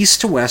going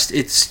east to west,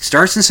 it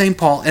starts in St.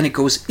 Paul and it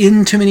goes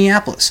into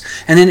Minneapolis,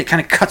 and then it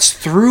kind of cuts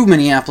through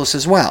Minneapolis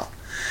as well.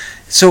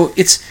 So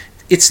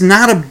it's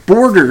not a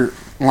border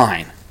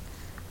line.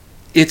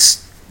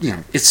 It's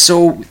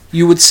so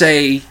you would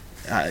say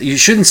you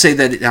shouldn't say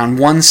that on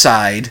one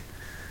side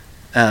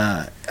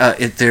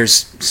there's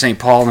St.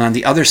 Paul and on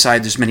the other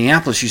side there's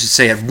Minneapolis. You should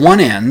say at one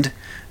end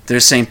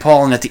there's St.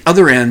 Paul and at the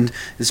other end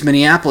is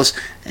Minneapolis,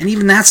 and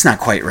even that's not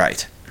quite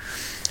right.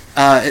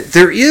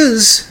 There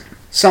is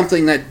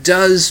something that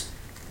does,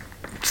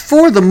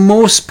 for the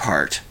most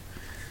part,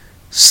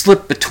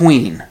 slip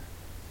between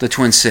the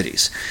Twin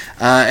Cities.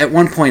 At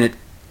one point,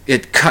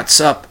 it cuts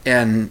up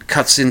and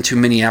cuts into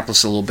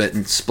Minneapolis a little bit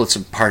and splits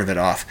a part of it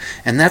off,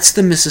 and that's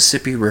the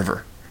Mississippi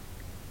River.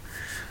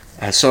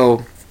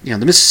 The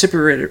Mississippi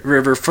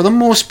River, for the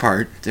most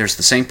part, there's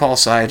the St. Paul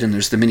side and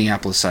there's the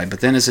Minneapolis side.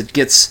 But then as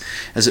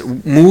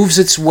it moves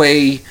its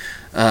way,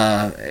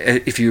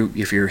 if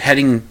you're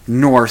heading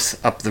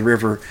north up the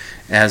river,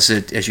 as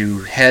you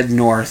head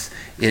north,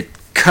 it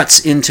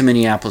cuts into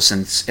Minneapolis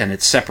and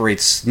it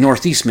separates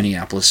northeast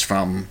Minneapolis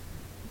from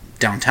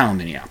downtown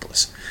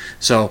Minneapolis.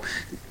 So,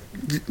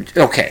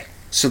 okay,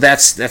 so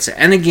that's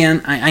and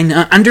again, I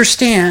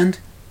understand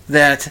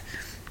that.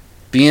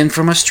 Being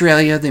from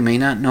Australia, they may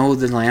not know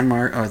the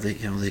landmark or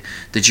the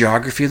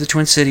geography of the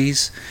Twin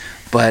Cities,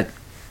 but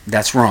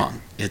that's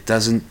wrong.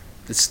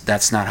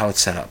 That's not how it's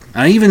set up.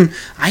 I even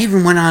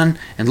went on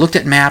and looked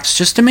at maps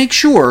just to make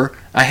sure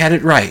I had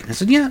it right. I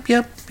said, yep,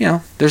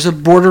 there's a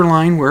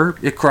borderline where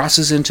it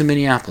crosses into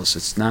Minneapolis.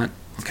 It's not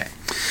okay.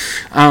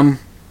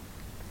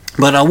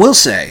 But I will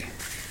say,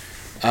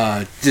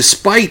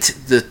 despite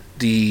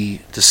the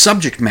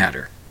subject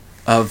matter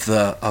of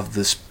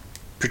this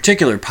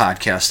particular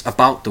podcast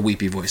about the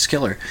Weepy Voice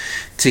Killer,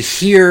 to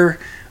hear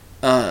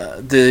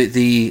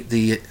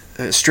the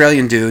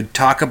Australian dude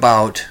talk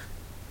about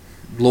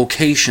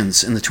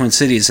locations in the Twin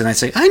Cities, and I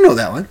say, I know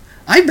that one.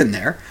 I've been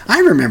there. I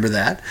remember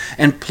that,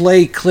 and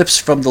play clips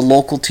from the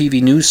local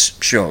TV news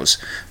shows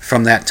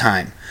from that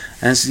time,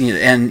 and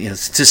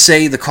to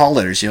say the call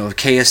letters,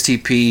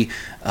 KSTP,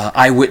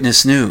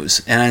 Eyewitness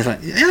News, and I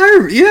thought,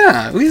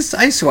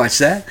 I used to watch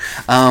that.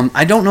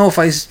 I don't know if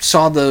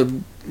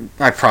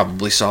I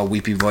probably saw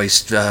Weepy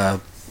Voiced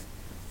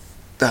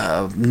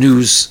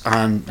news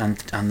on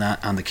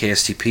the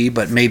KSTP,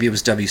 but maybe it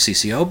was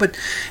WCCO.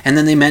 And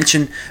then they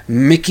mentioned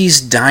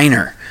Mickey's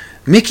Diner.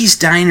 Mickey's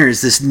Diner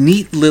is this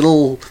neat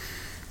little.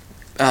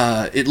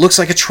 It looks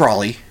like a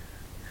trolley,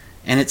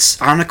 and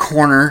it's on a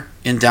corner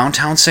in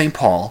downtown St.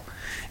 Paul.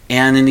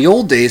 And in the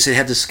old days, it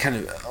had this kind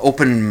of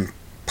open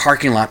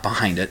parking lot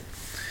behind it,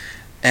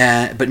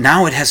 but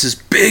now it has this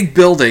big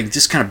building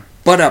just kind of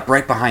butt up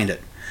right behind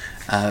it.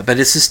 But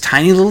it's this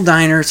tiny little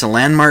diner. It's a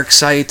landmark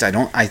site. I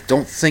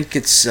don't think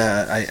it's.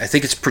 I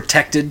think it's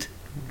protected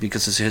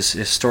because it's a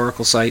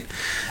historical site.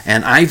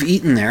 And I've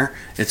eaten there.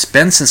 It's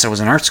been since I was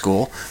in art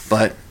school,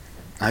 but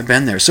I've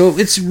been there. So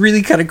it's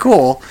really kind of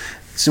cool.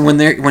 So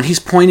when he's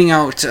pointing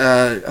out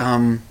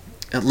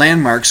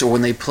landmarks, or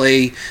when they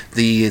play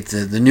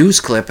the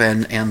news clip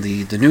and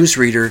the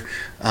newsreader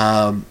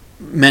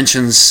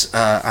mentions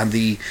on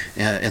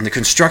in the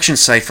construction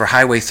site for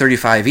Highway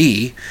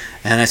 35E,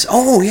 and it's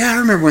I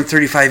remember when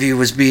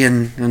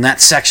 35E when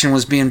that section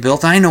was being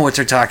built. I know what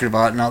they're talking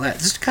about and all that.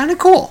 It's kind of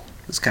cool.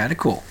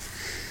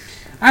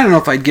 I don't know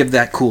if I'd give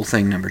that cool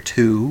thing number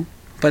 2,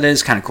 but it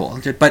is kind of cool.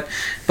 But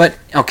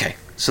okay,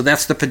 so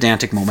that's the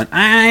pedantic moment.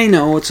 I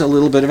know it's a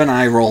little bit of an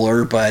eye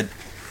roller, but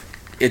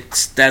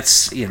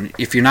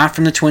if you're not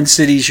from the Twin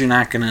Cities, you're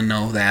not going to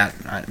know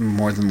that,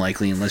 more than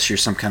likely, unless you're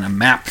some kind of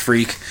map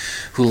freak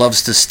who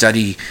loves to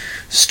study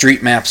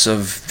street maps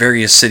of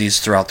various cities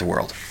throughout the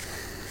world.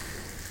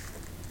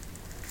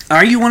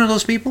 Are you one of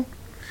those people?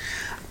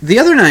 The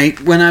other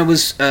night, when I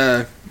was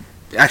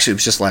actually it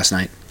was just last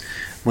night,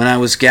 when I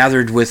was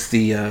gathered with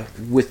the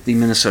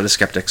Minnesota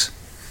Skeptics,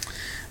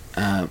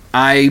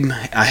 I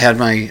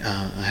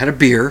had a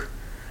beer,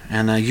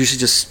 and I usually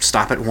just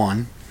stop at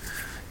one.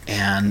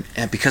 And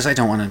because I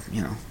don't want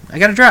to, I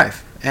got to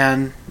drive.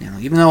 And,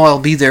 even though I'll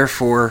be there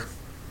for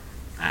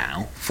I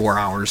don't know, 4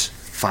 hours,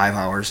 5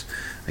 hours.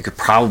 I could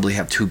probably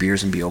have 2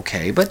 beers and be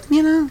okay, but,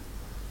 you know.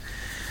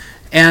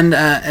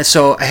 And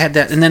so I had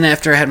that, and then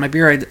after I had my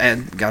beer, I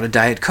got a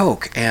Diet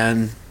Coke,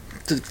 and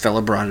the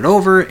fella brought it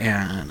over,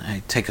 and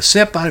I take a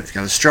sip out of it,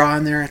 got a straw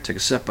in there, I took a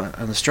sip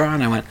on the straw,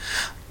 and I went,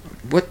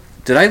 what,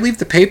 did I leave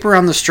the paper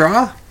on the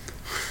straw?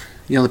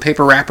 You know, the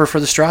paper wrapper for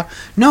the straw?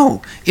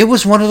 No, it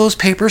was one of those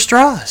paper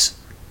straws.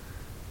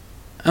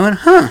 I went,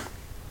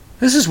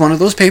 this is one of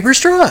those paper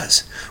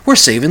straws. We're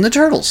saving the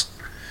turtles.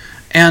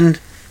 And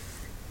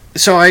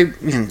so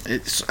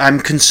I'm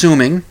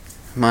consuming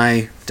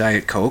my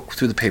Diet Coke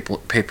through the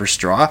paper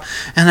straw,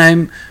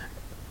 and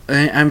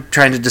I'm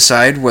trying to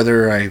decide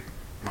whether I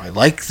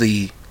like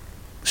the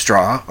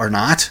straw or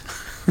not.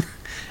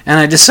 And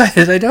I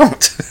decided I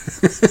don't.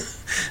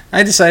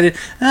 I decided,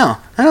 no,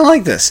 I don't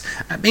like this.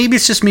 Maybe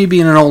it's just me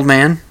being an old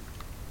man,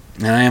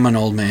 and I am an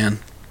old man.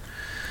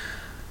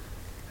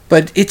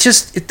 But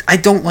I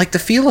don't like the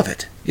feel of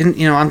it.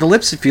 On the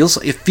lips, it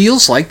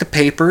feels like the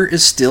paper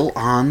is still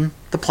on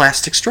the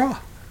plastic straw.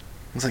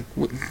 It's like,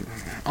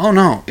 oh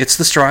no, it's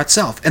the straw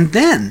itself. And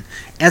then,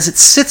 as it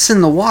sits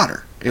in the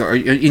water, or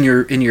in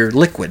your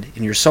liquid,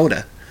 in your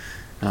soda,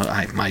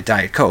 my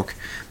Diet Coke,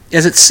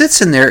 as it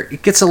sits in there,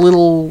 it gets a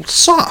little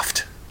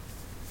soft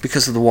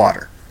because of the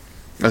water,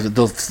 or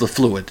the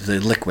fluid, the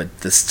liquid,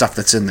 the stuff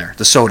that's in there,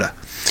 the soda.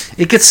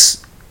 It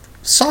gets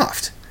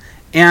soft.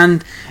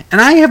 And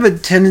I have a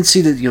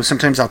tendency to,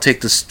 sometimes I'll take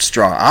the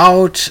straw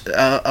out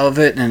of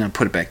it and I'll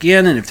put it back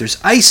in. And if there's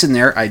ice in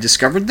there, I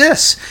discovered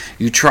this.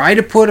 You try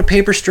to put a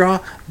paper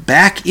straw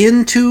back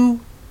into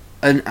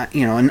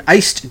an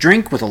iced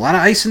drink with a lot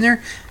of ice in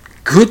there.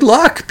 Good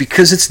luck,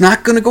 because it's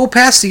not going to go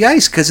past the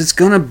ice, because it's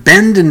going to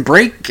bend and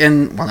break,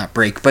 and, well, not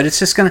break, but it's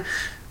just going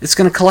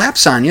to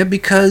collapse on you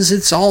because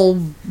it's all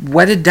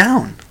wetted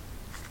down.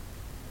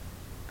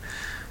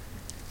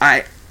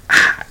 I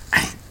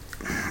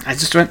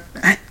just went,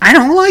 I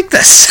don't like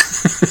this.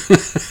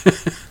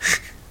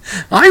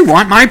 I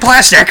want my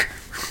plastic.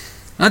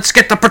 Let's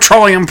get the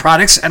petroleum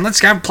products and let's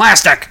have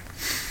plastic.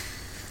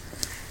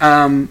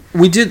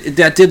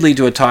 That did lead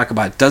to a talk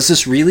about, does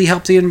this really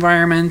help the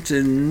environment?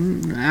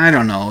 And I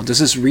don't know. Does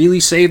this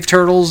really save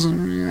turtles? I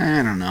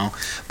don't know.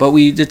 But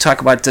we did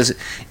talk about, is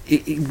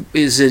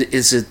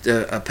it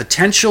a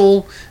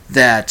potential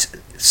that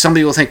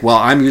somebody will think, well,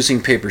 I'm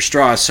using paper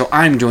straws, so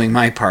I'm doing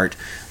my part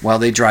while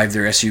they drive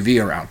their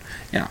SUV around.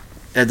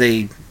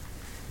 Is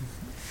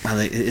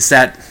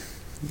that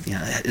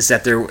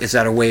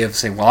a way of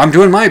saying, well, I'm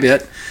doing my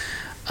bit?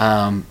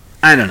 I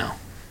don't know.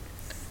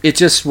 It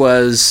just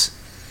was.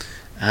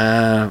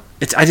 I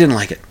didn't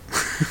like it.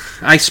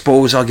 I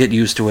suppose I'll get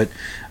used to it.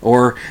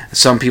 Or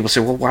some people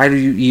say, well, why do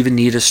you even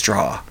need a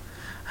straw?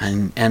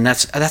 And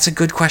that's a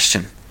good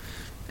question.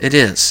 It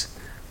is.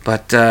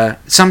 But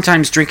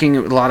sometimes drinking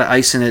a lot of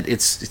ice in it,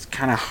 it's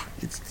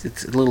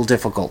a little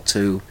difficult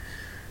to,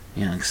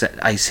 because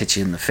that ice hits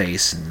you in the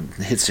face and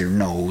it hits your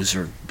nose,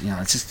 or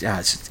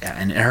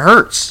and it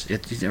hurts.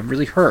 It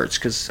really hurts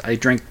because I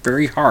drink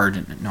very hard.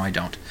 And no, I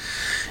don't.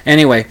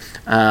 Anyway,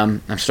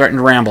 I'm starting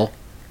to ramble,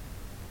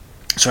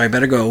 so I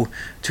better go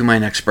to my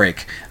next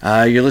break.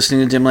 You're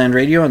listening to Dimland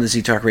Radio on the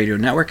Z-Talk Radio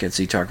Network at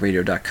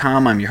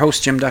ztalkradio.com. I'm your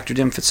host, Dr.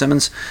 Dim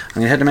Fitzsimmons. I'm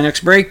going to head to my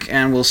next break,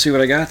 and we'll see what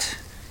I got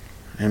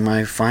in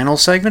my final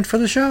segment for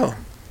the show.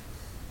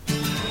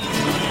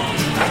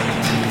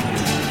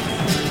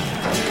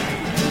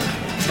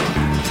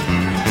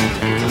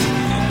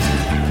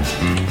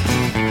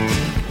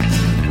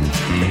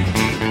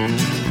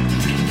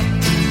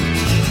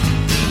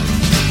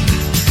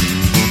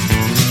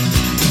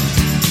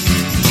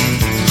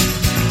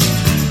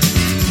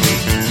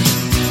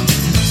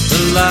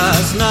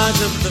 Last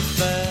night of the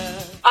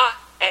fair, I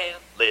am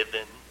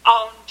living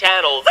on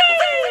Channel Z.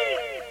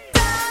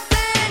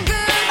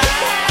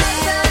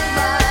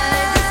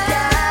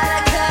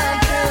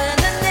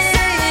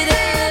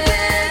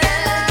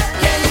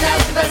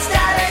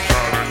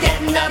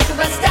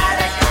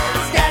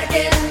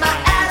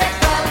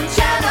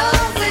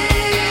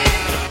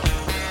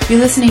 You're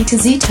listening to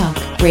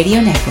Z-Talk Radio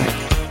Network.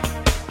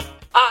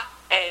 I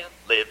am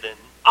living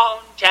on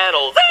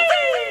Channel Z.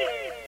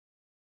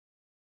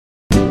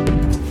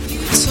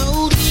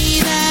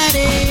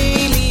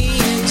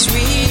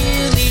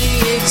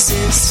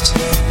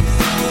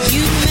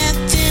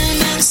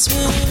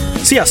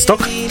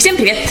 Sziasztok! Всем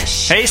привет!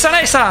 Hejsan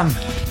hejsan!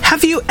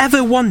 Have you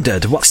ever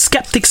wondered what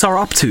skeptics are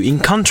up to in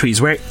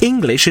countries where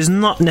English is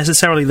not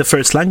necessarily the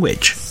first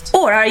language?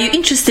 Or are you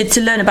interested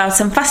to learn about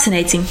some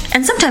fascinating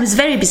and sometimes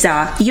very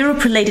bizarre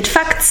Europe-related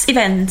facts,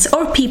 events,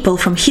 or people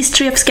from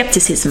history of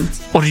skepticism?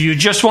 Or do you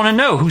just want to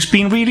know who's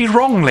been really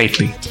wrong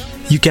lately?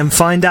 You can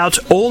find out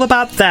all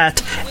about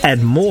that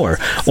and more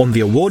on the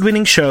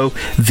award-winning show,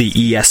 The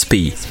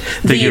ESP,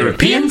 the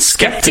European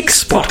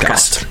Skeptics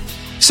Podcast.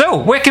 So,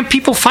 where can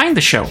people find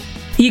the show?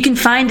 You can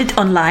find it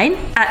online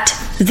at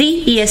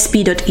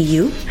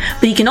theesp.eu,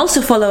 but you can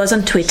also follow us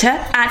on Twitter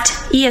at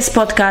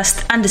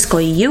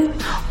espodcast_EU,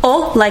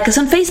 or like us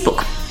on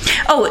Facebook.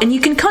 Oh, and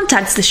you can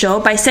contact the show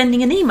by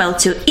sending an email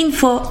to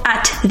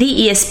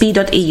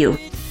info@theesp.eu.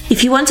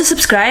 If you want to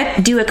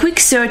subscribe, do a quick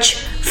search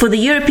for the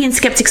European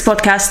Skeptics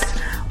Podcast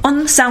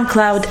on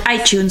SoundCloud,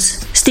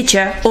 iTunes,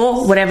 Stitcher,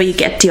 or wherever you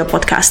get your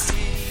podcast.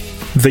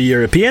 The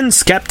European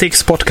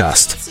Skeptics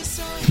Podcast.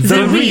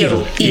 The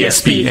real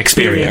ESP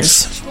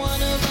experience.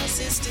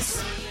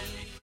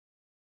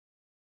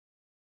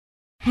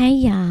 Hey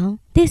y'all,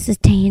 this is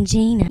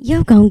Tangina.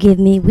 You're gonna give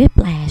me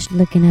whiplash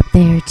looking up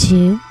there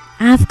too.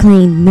 I've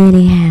cleaned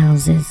many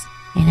houses,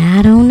 and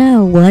I don't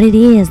know what it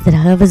is that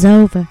hovers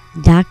over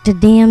Dr.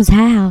 Dim's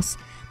house,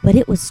 but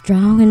it was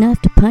strong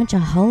enough to punch a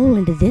hole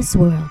into this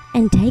world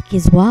and take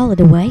his wallet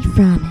away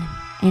from him.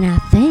 And I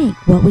think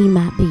what we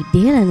might be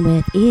dealing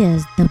with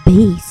is the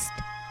beast.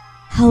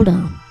 Hold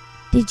on,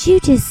 did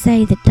you just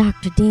say that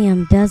Dr.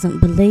 Dim doesn't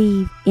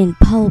believe in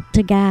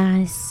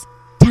poltergeists,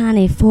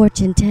 tiny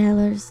fortune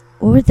tellers,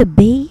 or the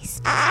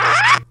beast?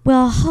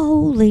 Well,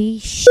 holy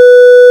sh**.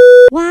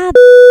 Why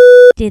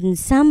didn't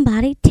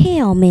somebody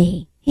tell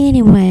me?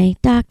 Anyway,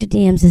 Dr.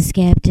 Dim's a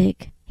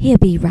skeptic. He'll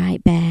be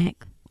right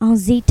back on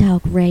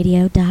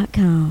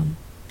ztalkradio.com.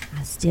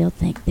 I still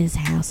think this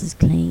house is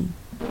clean.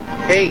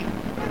 Hey,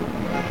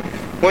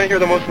 want to hear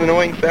the most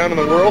annoying sound in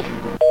the world?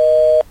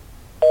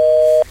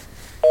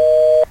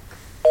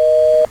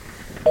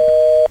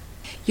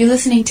 You're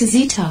listening to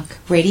Z-Talk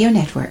Radio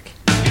Network.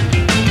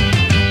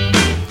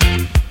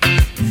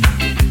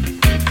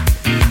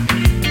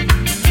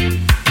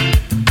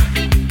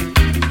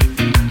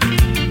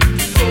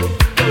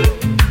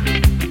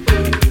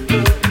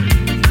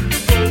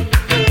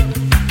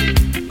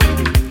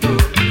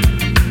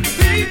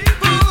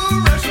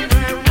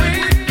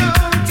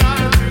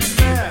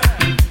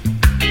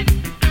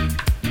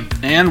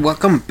 And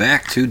welcome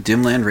back to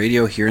Dimland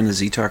Radio here in the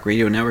Z-Talk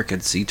Radio Network at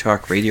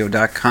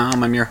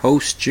ztalkradio.com. I'm your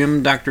host,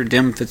 Jim Dr.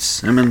 Dim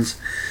Fitzsimmons.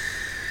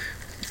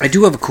 I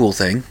do have a cool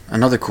thing,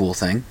 another cool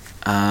thing.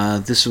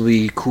 This will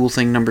be cool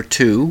thing number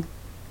 2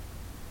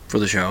 for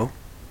the show.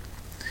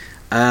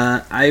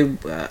 I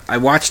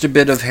watched a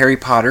bit of Harry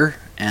Potter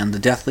and the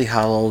Deathly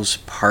Hallows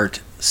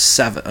Part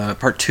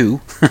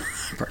 2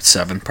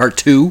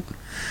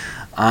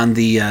 on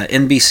the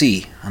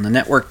NBC, on the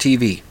network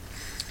TV.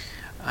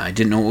 I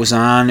didn't know it was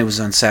on. It was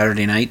on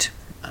Saturday night,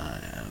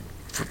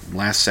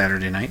 last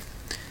Saturday night,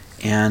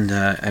 and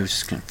I was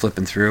just kind of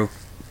flipping through,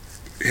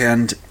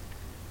 and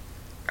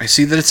I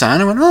see that it's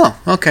on. I went, oh,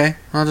 okay,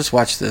 I'll just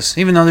watch this,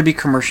 even though there'd be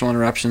commercial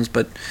interruptions.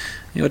 But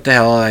you know what the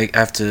hell? I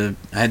had to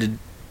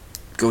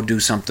go do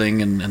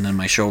something, and then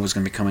my show was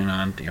going to be coming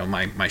on. You know,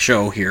 my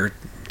show here,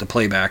 the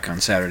playback on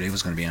Saturday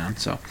was going to be on.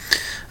 So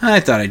I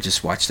thought I'd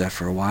just watch that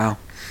for a while,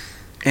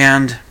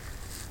 and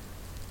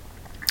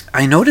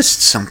I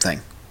noticed something.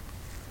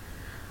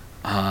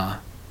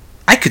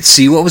 I could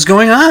see what was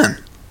going on.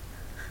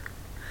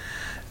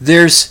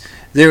 If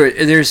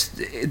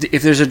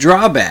there's a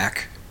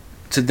drawback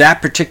to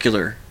that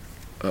particular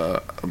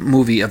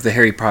movie of the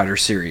Harry Potter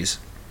series,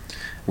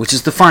 which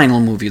is the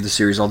final movie of the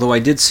series, although I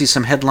did see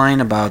some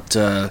headline about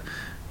the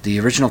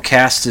original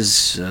cast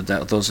those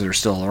that are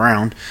still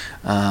around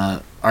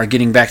are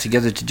getting back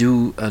together to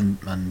do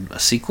a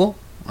sequel,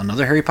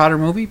 another Harry Potter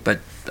movie, but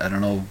I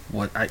don't know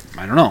what I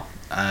don't know.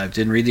 I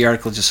didn't read the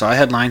article, just saw a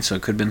headline, so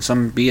it could have been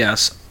some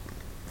BS.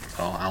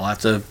 So I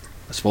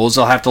suppose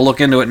I'll have to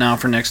look into it now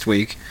for next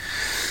week.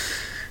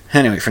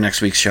 Anyway, for next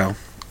week's show.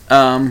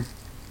 So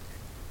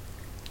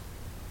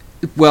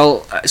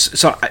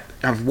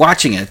I'm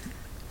watching it,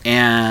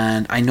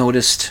 and I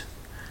noticed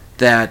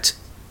that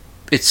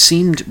it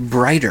seemed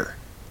brighter.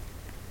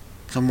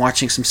 So I'm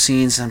watching some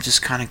scenes, and I'm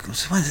just kind of going,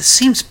 well, it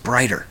seems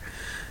brighter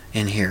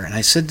in here. And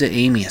I said to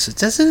Amy, I said,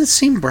 doesn't it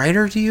seem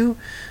brighter to you?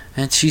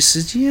 And she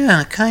said,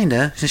 yeah,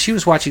 kinda. So she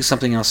was watching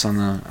something else on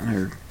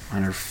her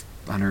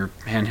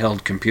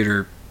handheld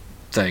computer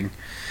thing,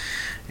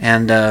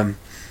 and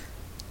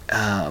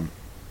but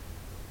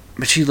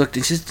she looked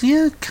and she said,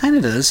 yeah, it kind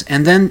of does.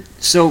 And then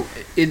so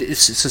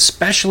it's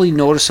especially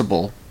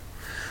noticeable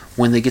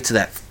when they get to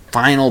that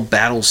final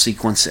battle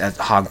sequence at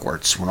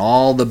Hogwarts, when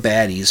all the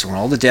baddies, when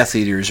all the Death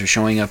Eaters are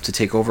showing up to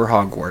take over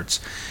Hogwarts,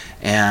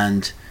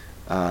 and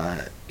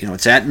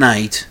it's at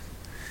night.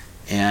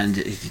 And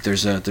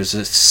there's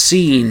a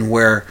scene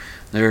where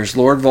there's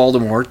Lord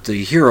Voldemort,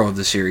 the hero of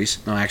the series.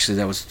 No, actually,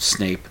 that was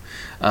Snape.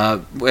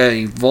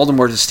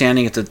 Voldemort is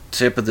standing at the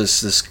tip of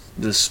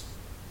this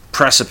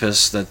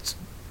precipice that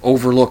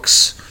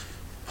overlooks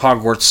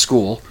Hogwarts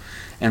School,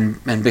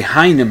 and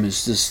behind him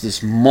is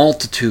this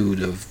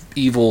multitude of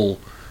evil,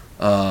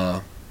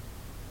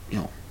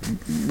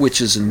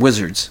 witches and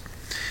wizards.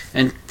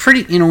 And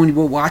when you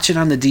watch it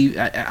on the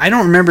DVD, I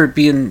don't remember it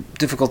being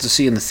difficult to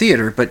see in the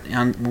theater, but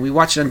when we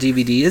watch it on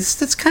DVD,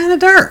 it's kind of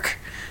dark.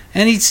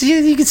 And you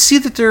can see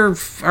that there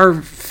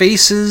are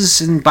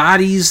faces and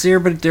bodies there,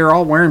 but they're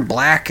all wearing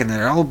black, and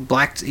they're all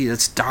black.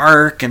 It's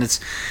dark, and it's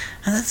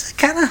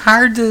kind of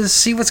hard to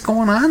see what's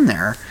going on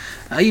there,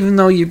 even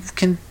though you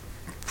can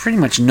pretty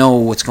much know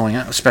what's going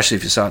on, especially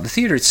if you saw it in the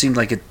theater. It seemed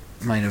like it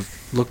might have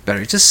looked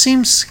better. It just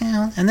seems,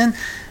 and then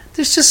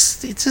it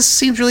just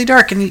seems really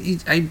dark,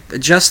 and I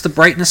adjust the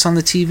brightness on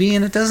the TV,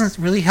 and it doesn't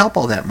really help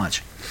all that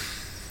much.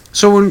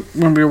 So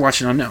when we were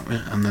watching on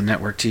the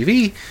network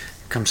TV, it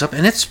comes up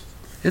and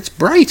it's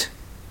bright.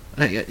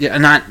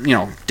 Not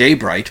day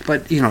bright,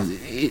 but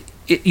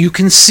you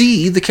can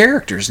see the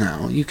characters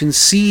now. You can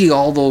see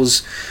all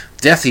those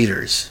Death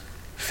Eaters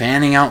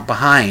fanning out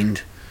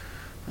behind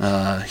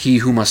He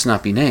Who Must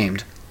Not Be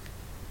Named,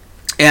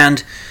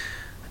 and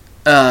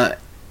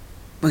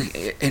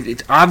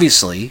it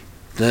obviously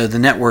the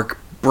network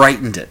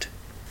brightened it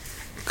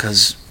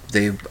because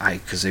they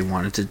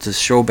wanted to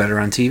show better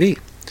on TV.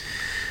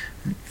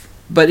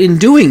 But in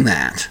doing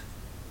that,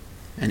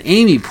 and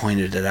Amy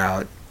pointed it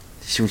out,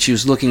 when she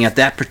was looking at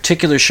that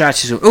particular shot,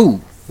 she said,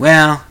 "Oh,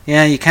 well,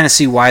 yeah, you kind of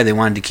see why they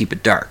wanted to keep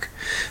it dark.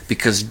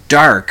 Because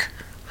dark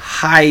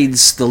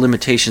hides the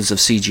limitations of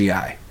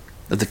CGI,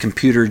 of the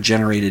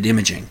computer-generated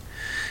imaging.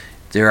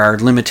 There are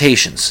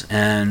limitations,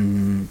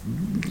 and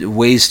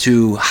ways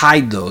to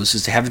hide those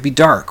is to have it be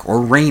dark,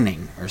 or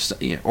raining,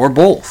 or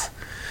both.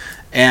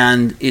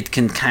 And it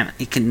can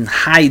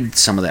hide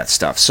some of that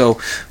stuff. So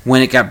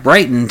when it got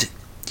brightened,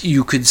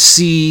 you could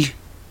see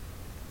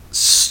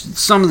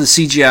some of the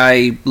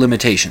CGI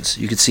limitations.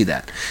 You could see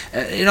that.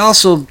 It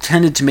also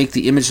tended to make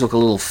the image look a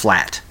little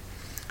flat.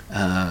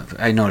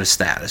 I noticed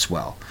that as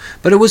well.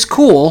 But it was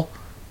cool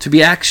to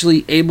be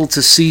actually able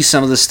to see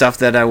some of the stuff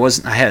that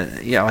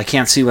I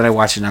can't see when I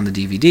watch it on the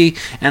DVD.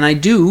 And I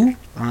do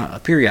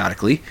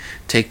periodically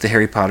take the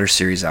Harry Potter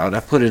series out. I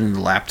put it in the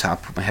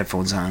laptop, put my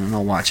headphones on, and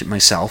I'll watch it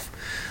myself.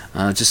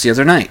 Just the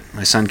other night,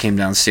 my son came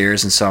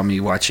downstairs and saw me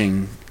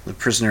watching The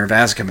Prisoner of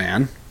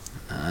Azkaban,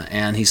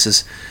 and he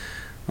says,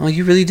 "Well,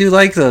 you really do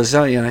like those,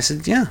 don't you?" And I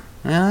said, "Yeah,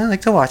 I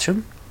like to watch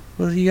them.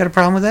 Well, you got a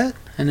problem with that?"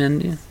 And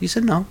then he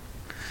said, "No."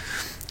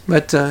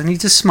 But and he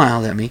just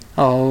smiled at me.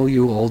 "Oh,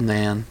 you old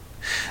man."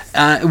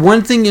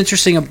 One thing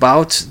interesting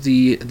about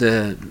the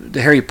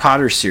Harry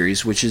Potter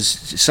series, which is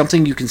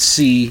something you can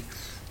see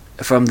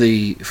from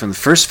the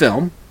first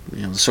film,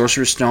 the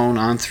Sorcerer's Stone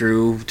on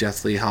through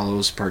Deathly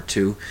Hallows Part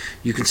 2,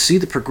 you can see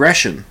the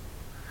progression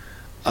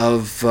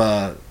of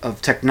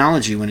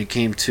technology when it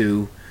came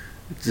to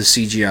the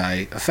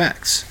CGI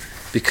effects.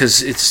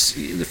 Because it's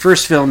the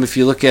first film, if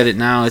you look at it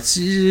now, it's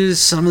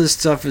some of the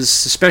stuff is,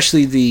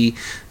 especially the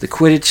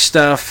Quidditch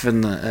stuff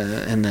and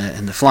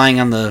the flying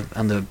on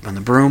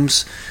the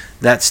brooms,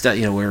 that stuff,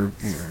 where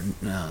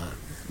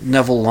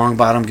Neville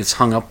Longbottom gets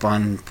hung up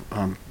on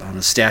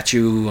a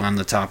statue on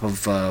the top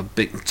of a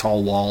big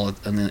tall wall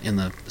in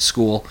the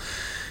school.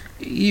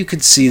 You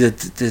could see that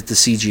the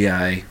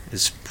CGI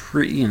is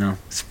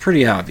it's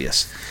pretty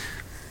obvious,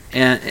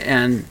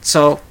 and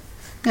so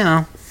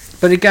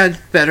But it got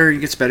better, it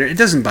gets better. It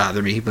doesn't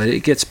bother me, but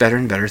it gets better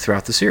and better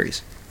throughout the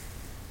series.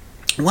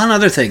 One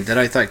other thing that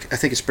I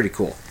think is pretty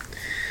cool,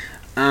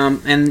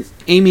 and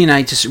Amy and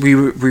I we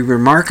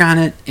remark on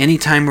it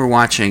anytime we're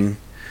watching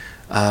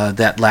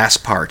that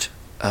last part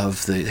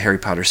of the Harry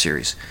Potter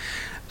series.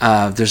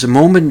 There's a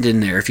moment in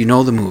there, if you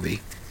know the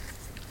movie,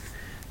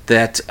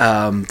 that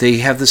they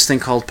have this thing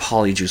called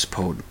Polyjuice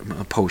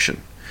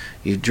potion.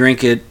 You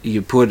drink it,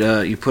 you put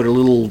a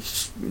little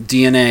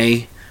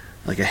DNA,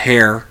 like a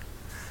hair,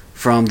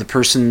 from a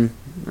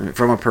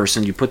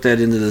person, you put that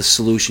into the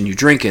solution, you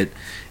drink it,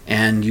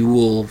 and you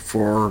will,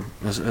 for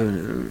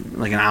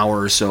like an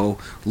hour or so,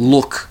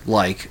 look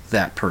like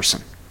that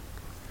person.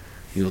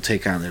 You will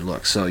take on their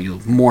look, so you'll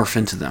morph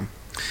into them.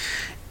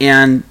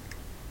 And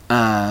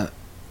for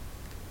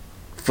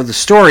the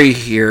story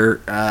here,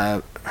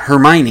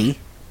 Hermione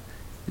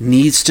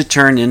needs to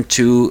turn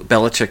into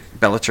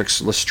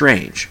Bellatrix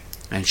Lestrange,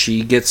 and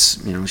she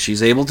gets,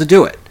 she's able to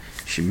do it.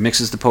 She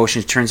mixes the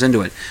potion, she turns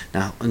into it.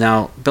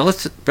 Now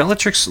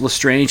Bellatrix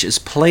Lestrange is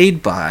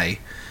played by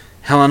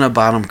Helena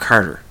Bonham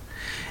Carter,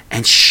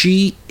 and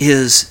she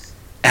is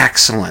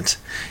excellent.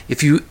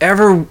 If you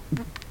ever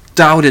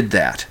doubted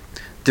that,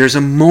 there's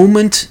a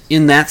moment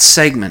in that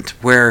segment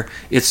where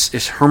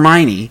it's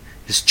Hermione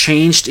is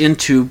changed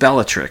into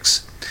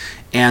Bellatrix,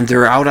 and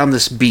they're out on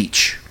this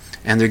beach,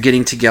 and they're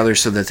getting together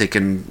so that they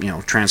can,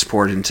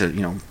 transport into,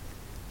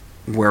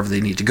 wherever they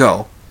need to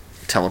go,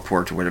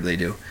 teleport or whatever they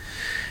do.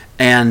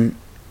 And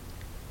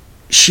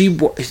she,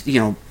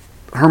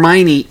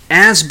 Hermione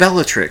as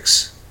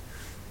Bellatrix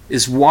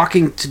is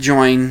walking to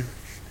join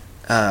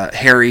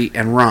Harry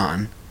and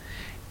Ron,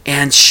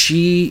 and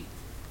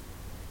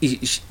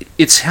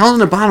it's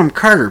Helena Bonham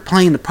Carter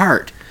playing the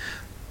part,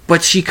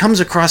 but she comes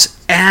across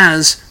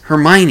as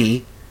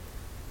Hermione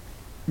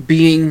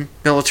being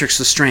Bellatrix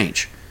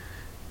Lestrange.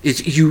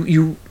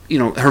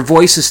 Her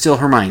voice is still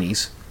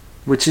Hermione's,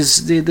 which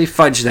is they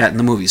fudge that in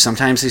the movie.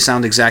 Sometimes they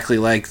sound exactly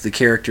like the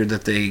character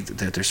that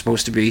they're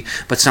supposed to be,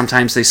 but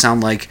sometimes they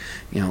sound like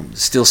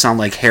still sound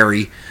like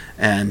Harry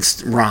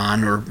and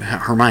Ron or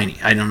Hermione.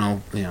 I don't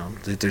know.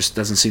 There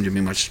doesn't seem to be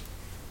much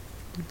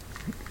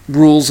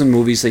rules in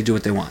movies. They do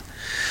what they want.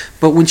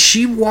 But when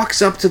she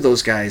walks up to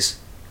those guys,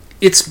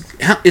 it's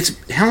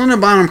Helena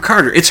Bonham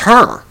Carter. It's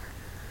her,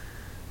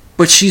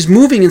 but she's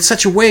moving in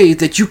such a way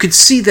that you could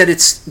see that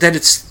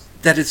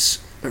it's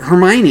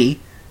Hermione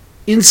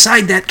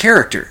inside that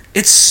character.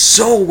 It's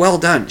so well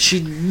done.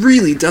 She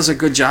really does a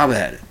good job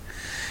at it.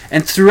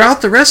 And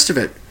throughout the rest of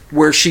it,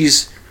 where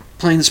she's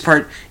playing this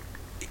part,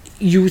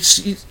 you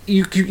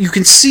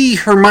can see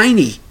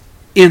Hermione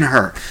in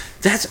her.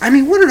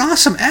 What an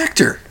awesome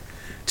actor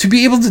to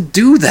be able to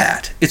do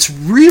that. It's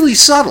really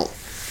subtle,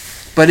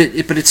 but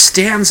it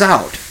stands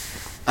out.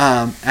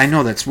 I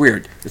know that's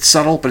weird. It's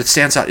subtle, but it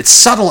stands out. It's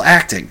subtle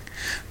acting,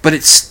 but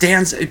it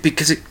stands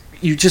because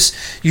you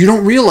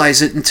don't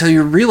realize it until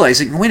you're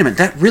realizing, wait a minute,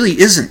 that really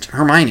isn't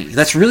Hermione.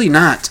 That's really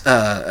not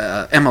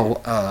Emma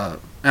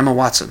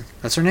Watson.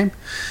 That's her name?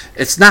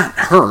 It's not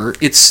her.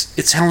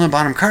 It's Helena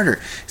Bonham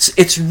Carter.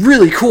 It's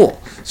really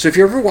cool. So if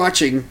you're ever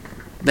watching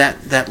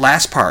that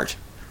last part,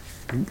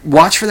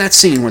 watch for that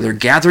scene where they're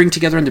gathering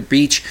together on the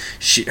beach.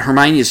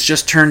 Hermione has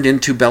just turned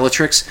into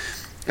Bellatrix,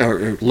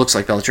 or looks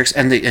like Bellatrix,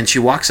 and she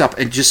walks up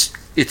and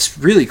it's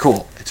really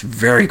cool. It's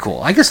very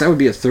cool. I guess that would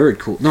be a third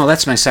cool. No,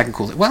 that's my second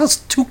cool thing. Well, it's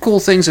two cool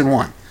things in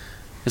one.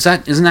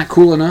 Isn't that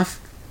cool enough?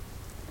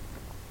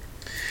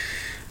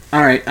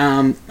 All right.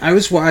 I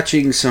was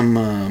watching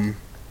some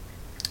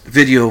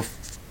video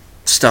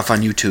stuff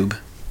on YouTube,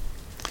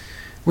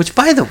 which,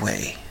 by the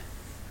way,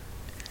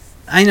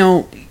 I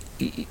know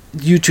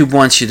YouTube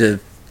wants you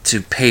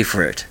to pay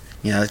for it.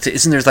 You know,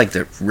 isn't there like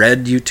the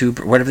Red YouTube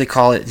or whatever they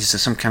call it?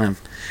 It's some kind of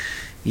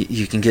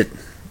you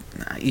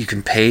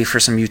can pay for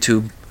some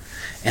YouTube,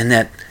 and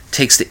that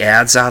takes the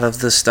ads out of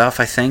the stuff,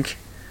 I think.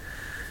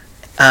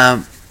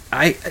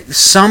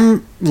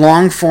 Some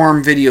long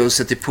form videos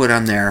that they put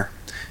on there,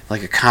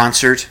 like a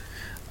concert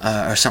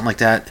or something like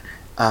that,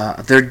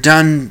 they're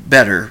done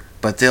better,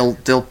 but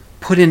they'll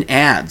put in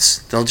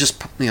ads. They'll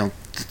just, the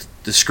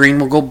screen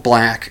will go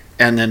black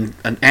and then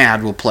an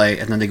ad will play,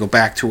 and then they go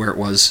back to where it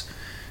was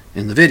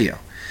in the video.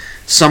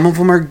 Some of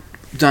them are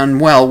done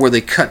well where they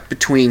cut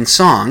between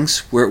songs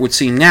where it would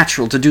seem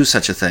natural to do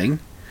such a thing,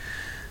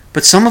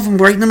 but some of them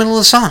right in the middle of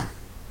the song,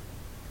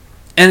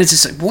 and it's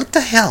just like, what the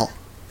hell,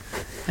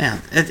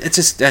 man? It's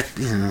just that,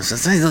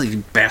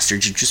 you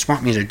bastards, you just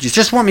want me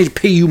to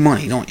pay you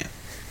money, don't you?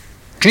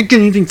 Can't get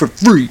anything for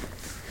free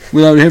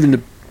without having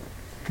to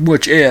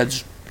watch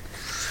ads.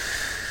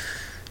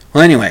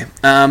 Well, anyway,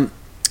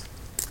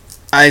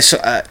 I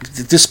saw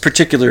this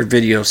particular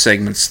video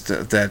segments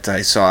that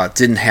I saw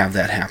didn't have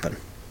that happen.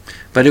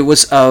 But it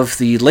was of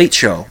the Late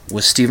Show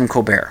with Stephen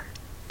Colbert,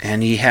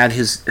 and he had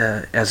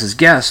as his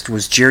guest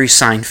was Jerry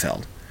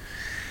Seinfeld.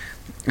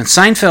 And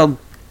Seinfeld,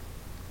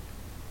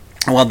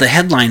 well, the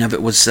headline of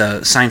it was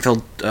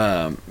Seinfeld.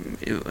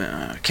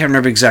 I can't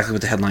remember exactly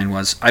what the headline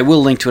was. I will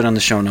link to it on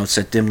the show notes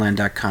at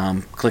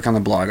dimland.com. Click on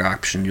the blog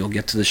option, you'll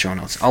get to the show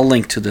notes. I'll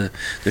link to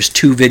there's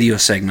 2 video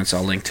segments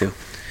I'll link to,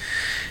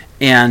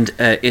 and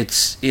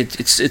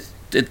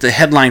the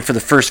headline for the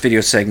first video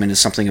segment is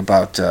something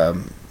about.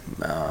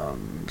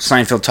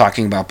 Seinfeld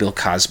talking about Bill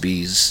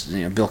Cosby,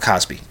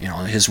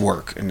 his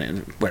work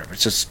and whatever.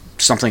 It's just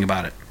something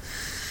about it.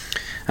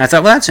 And I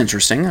thought, well, that's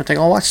interesting. I think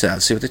I'll watch that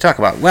and see what they talk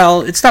about. Well,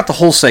 it's not the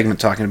whole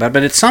segment talking about it,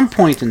 but at some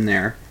point in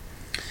there,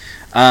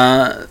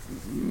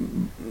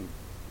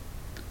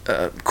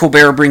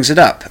 Colbert brings it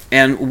up,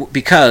 and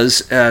because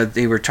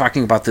they were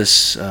talking about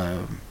this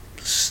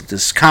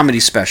comedy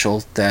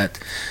special that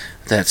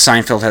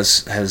Seinfeld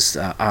has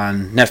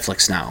on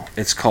Netflix now.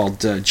 It's called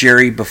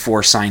Jerry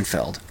Before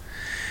Seinfeld.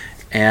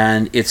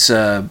 And it's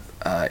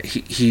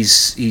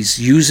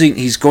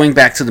he's going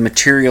back to the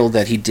material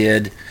that he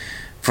did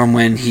from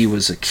when he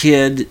was a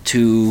kid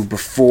to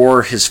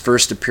before his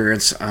first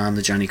appearance on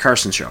the Johnny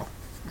Carson show,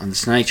 on the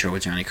Tonight Show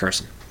with Johnny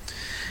Carson,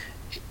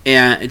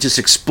 and just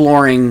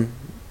exploring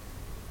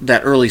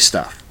that early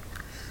stuff,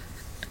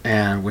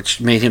 and which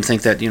made him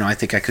think that I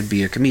think I could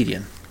be a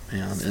comedian,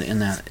 in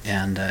that,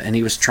 and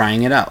he was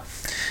trying it out,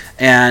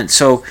 and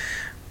so.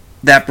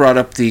 That brought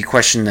up the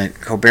question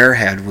that Colbert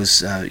had was,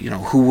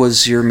 who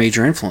was your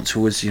major influence?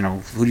 Who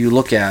do you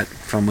look at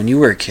from when you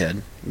were a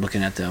kid,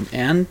 looking at them?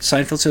 And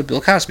Seinfeld said Bill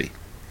Cosby.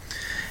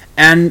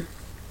 And,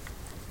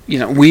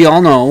 we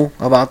all know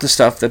about the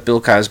stuff that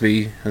Bill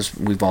Cosby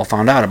we've all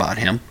found out about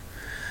him.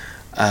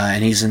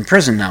 And he's in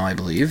prison now, I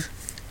believe.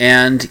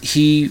 And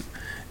he,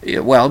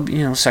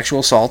 sexual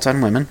assault on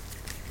women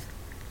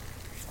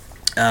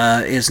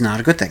is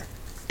not a good thing.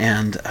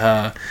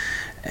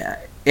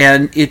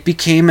 And it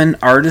became an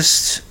art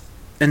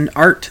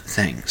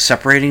thing,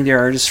 separating the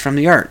artist from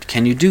the art.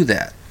 Can you do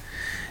that?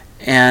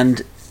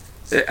 And,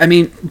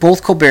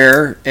 both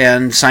Colbert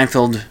and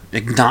Seinfeld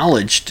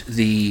acknowledged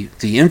the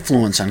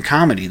influence on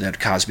comedy that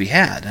Cosby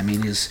had.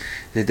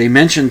 They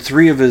mentioned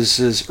 3 of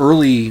his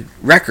early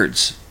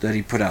records that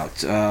he put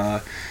out.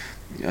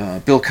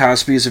 Bill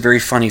Cosby is a Very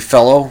Funny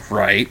Fellow,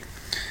 right?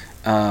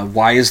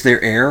 Why Is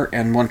There Air?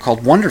 And one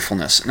called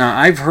Wonderfulness. Now,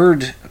 I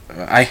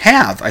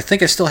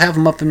think I still have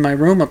them up in my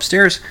room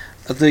upstairs.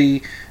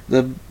 The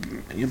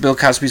Bill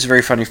Cosby's a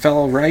Very Funny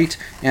Fellow, right?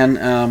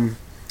 And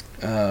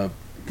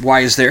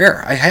Why Is There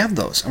Air? I have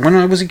those. When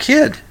I was a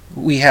kid,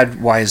 we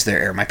had Why Is There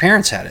Air? My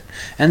parents had it,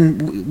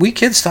 and we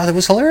kids thought it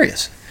was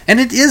hilarious. And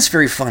it is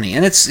very funny,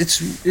 and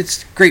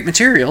it's great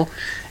material,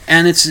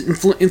 and it's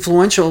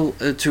influential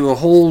to a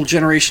whole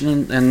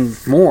generation and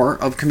more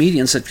of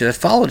comedians that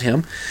followed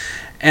him,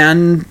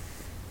 and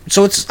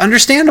so it's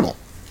understandable.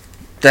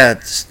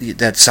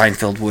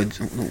 Seinfeld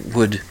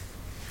would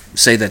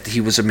say that he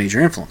was a major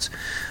influence.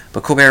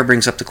 But Colbert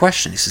brings up the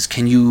question. He says,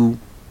 can you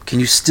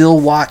still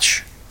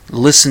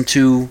listen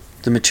to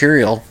the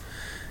material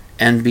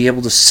and be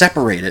able to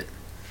separate it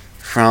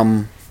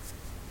from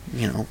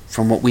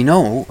what we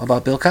know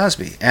about Bill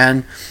Cosby?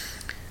 And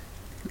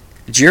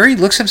Jerry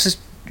looks up and says,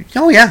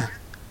 oh yeah.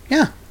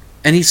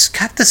 And he's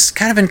got this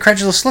kind of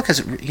incredulous look,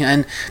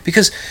 and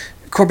because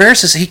Colbert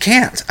says he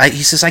can't.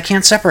 He says, I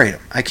can't separate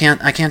them. I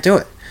can't do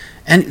it.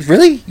 And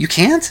really, you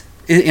can't?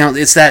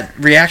 It's that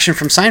reaction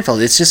from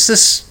Seinfeld. It's just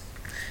this.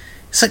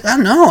 It's like, oh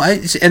no.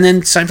 And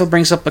then Seinfeld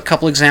brings up a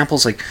couple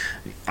examples. He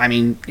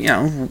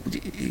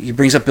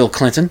brings up Bill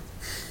Clinton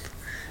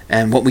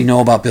and what we know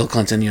about Bill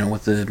Clinton.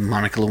 With the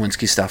Monica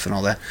Lewinsky stuff and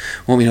all that.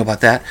 What we know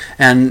about that.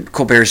 And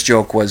Colbert's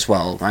joke was,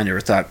 well, I never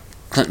thought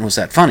Clinton was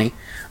that funny,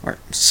 or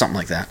something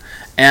like that.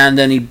 And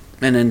then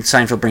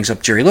Seinfeld brings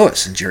up Jerry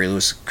Lewis, and Jerry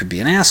Lewis could be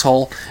an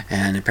asshole,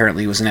 and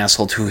apparently he was an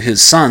asshole to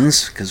his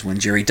sons, because when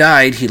Jerry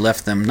died, he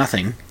left them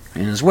nothing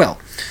in his will.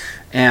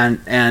 But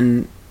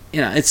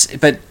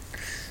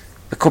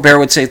Colbert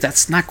would say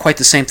that's not quite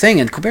the same thing,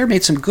 and Colbert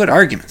made some good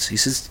arguments. He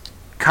says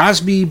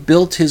Cosby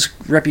built his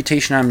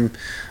reputation on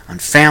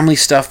family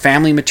stuff,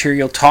 family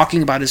material,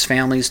 talking about his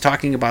families,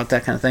 talking about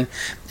that kind of thing.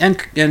 And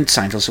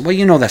Seinfeld said,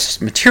 well, that's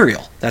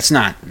material. That's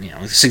not,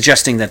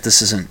 suggesting that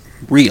this isn't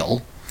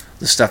real,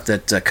 the stuff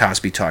that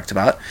Cosby talked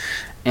about.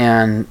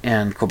 And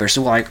Colbert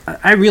said, well,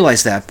 I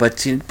realize that,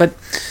 but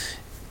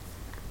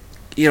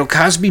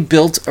Cosby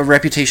built a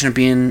reputation of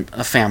being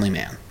a family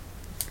man.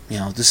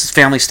 This is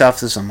family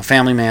stuff. I'm a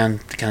family man,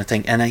 kind of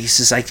thing. And he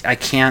says, I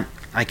can't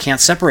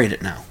separate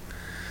it now.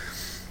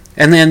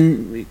 And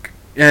then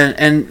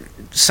and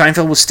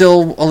Seinfeld was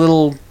still a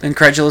little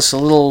incredulous, a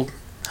little,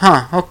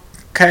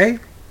 okay,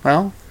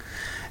 well.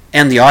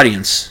 And the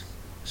audience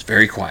was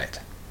very quiet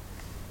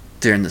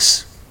during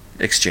this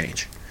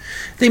exchange.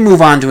 They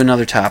move on to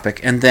another topic,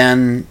 and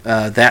then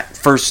that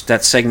first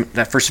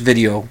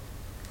video,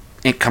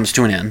 it comes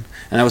to an end,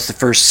 and that was the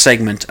first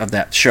segment of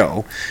that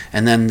show.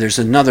 And then there's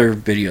another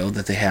video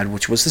that they had,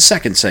 which was the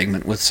second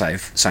segment with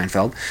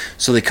Seinfeld.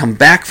 So they come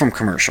back from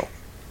commercial.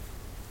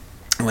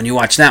 When you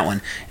watch that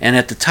one, and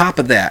at the top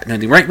of that,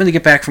 right when they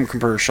get back from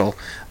commercial,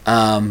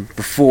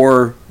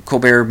 before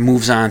Colbert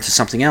moves on to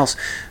something else,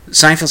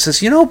 Seinfeld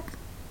says, I'm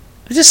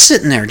just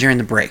sitting there during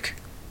the break,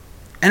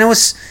 and I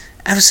was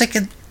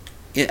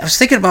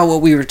thinking about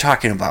what we were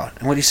talking about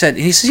and what he said,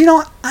 and he says,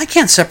 I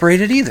can't separate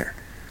it either.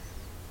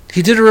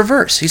 He did a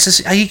reverse. He says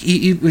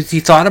he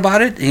thought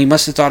about it, and he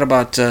must have thought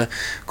about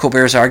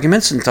Colbert's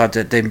arguments and thought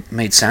that they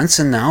made sense,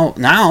 and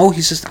now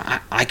he says,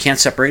 I can't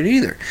separate it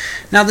either.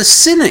 Now the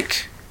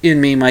cynic in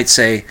me might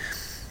say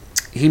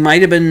he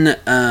might have been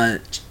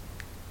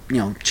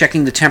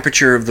checking the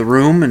temperature of the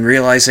room and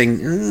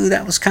realizing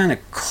that was kind of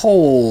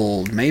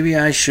cold. Maybe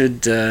I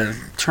should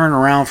turn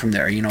around from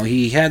there.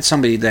 He had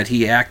somebody that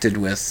he acted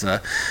with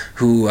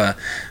who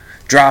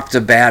dropped a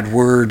bad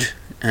word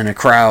in a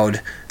crowd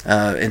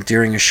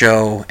during a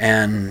show,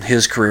 and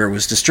his career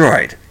was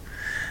destroyed.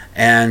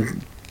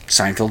 And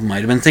Seinfeld might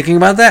have been thinking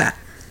about that.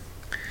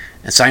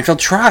 And Seinfeld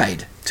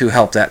tried to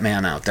help that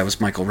man out. That was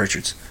Michael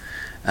Richards.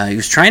 He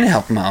was trying to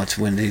help him out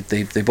when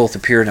they both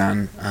appeared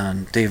on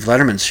Dave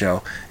Letterman's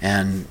show,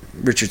 and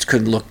Richards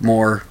couldn't look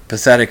more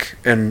pathetic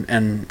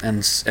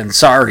and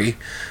sorry,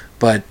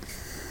 but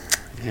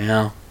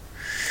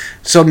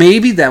so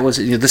maybe that was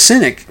the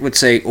cynic would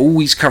say, oh,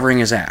 he's covering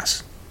his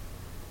ass.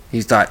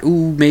 He thought,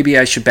 ooh, maybe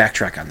I should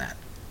backtrack on that.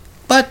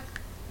 But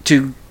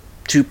to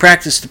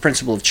practice the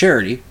principle of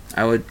charity,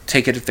 I would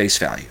take it at face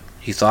value.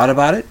 He thought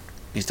about it.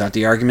 He thought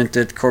the argument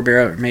that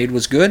Colbert made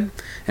was good,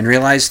 and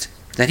realized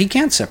that he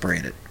can't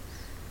separate it.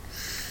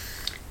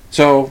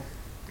 So,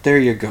 there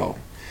you go.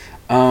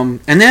 And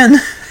then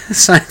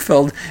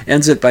Seinfeld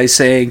ends it by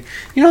saying,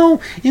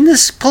 in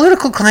this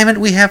political climate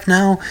we have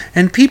now,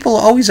 and people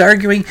always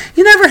arguing,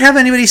 you never have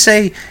anybody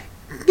say,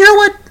 you know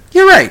what,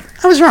 you're right,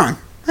 I was wrong,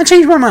 I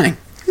changed my mind.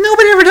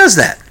 Nobody ever does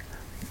that.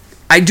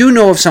 I do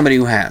know of somebody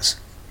who has,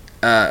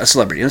 a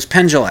celebrity. It was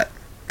Penn Jillette.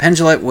 Penn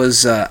Jillette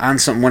was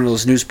on one of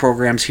those news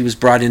programs. He was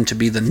brought in to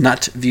be the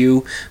nut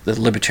view, the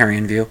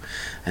libertarian view,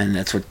 and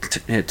that's what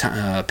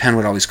Penn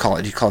would always call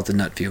it. He'd call it the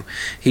nut view.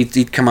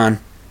 He'd come on,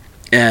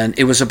 and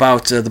it was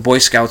about the Boy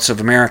Scouts of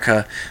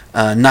America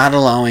not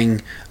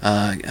allowing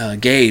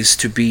gays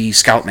to be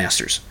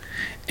scoutmasters.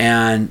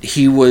 And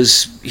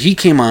he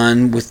came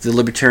on with the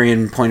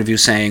libertarian point of view,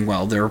 saying,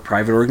 well, they're a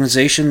private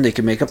organization, they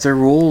can make up their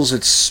rules,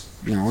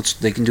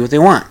 they can do what they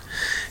want.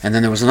 And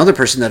then there was another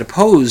person that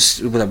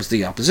opposed, that was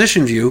the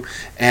opposition view,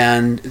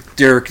 and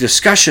their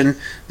discussion,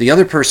 the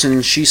other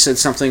person, she said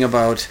something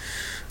about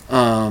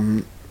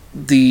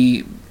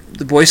the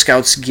Boy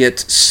Scouts get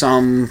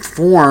some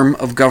form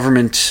of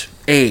government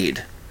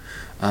aid.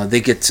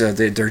 They get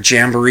their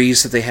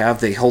jamborees that they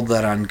have. They hold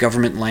that on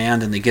government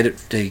land, and they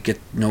get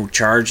no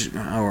charge,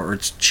 or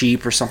it's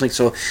cheap or something.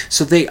 So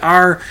they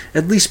are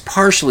at least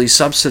partially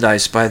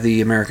subsidized by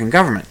the American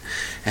government.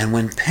 And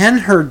when Penn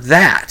heard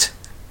that,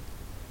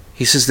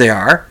 he says they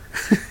are.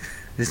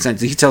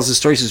 He tells the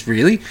story. He says,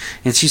 really?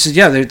 And she said,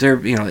 yeah, they're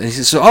and he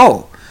says,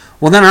 oh,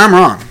 well, then I'm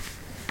wrong.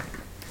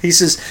 He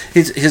says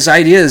his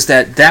idea is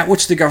that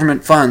which the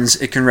government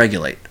funds, it can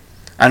regulate.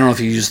 I don't know if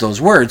he used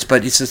those words,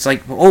 but it's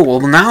like, oh,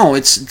 well, now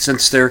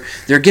since they're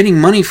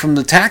getting money from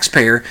the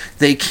taxpayer,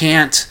 they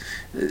can't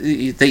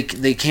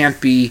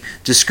be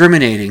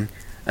discriminating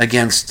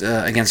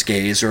against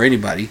gays or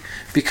anybody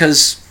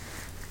because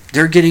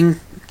they're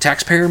getting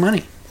taxpayer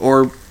money,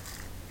 or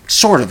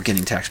sort of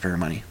getting taxpayer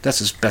money.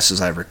 That's as best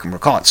as I ever can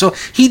recall it. So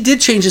he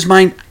did change his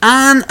mind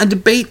on a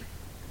debate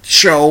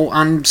show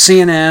on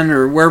CNN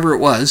or wherever it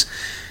was.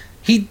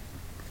 He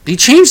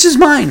changed his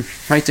mind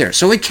right there.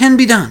 So it can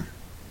be done.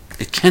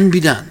 It can be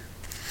done.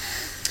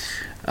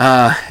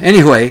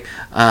 Anyway,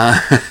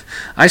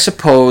 I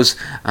suppose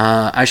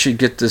I should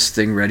get this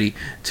thing ready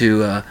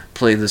to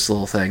play this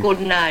little thing.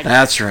 Good night.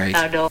 That's right.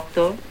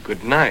 Doctor.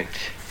 Good night,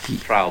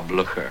 Frau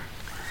Blucher.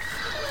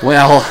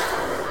 Well,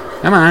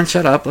 come on,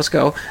 shut up. Let's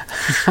go.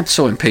 I'm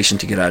so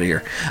impatient to get out of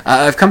here.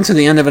 I've come to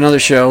the end of another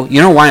show. You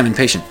know why I'm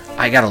impatient?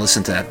 I got to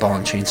listen to that Ball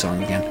and Chain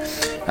song again.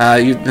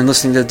 You've been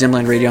listening to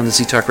Dimland Radio on the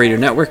ZTalk Radio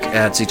Network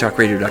at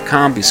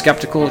ztalkradio.com. Be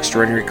skeptical.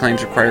 Extraordinary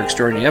claims require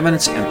extraordinary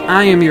evidence. And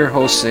I am your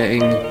host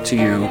saying to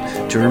you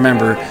to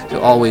remember to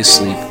always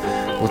sleep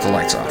with the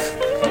lights off.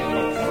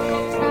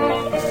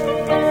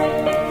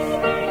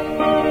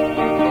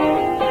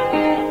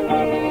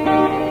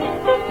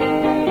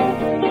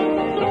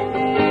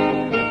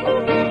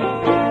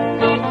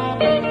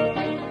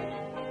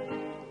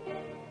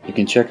 You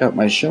can check out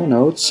my show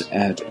notes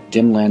at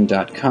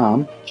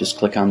dimland.com. Just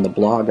click on the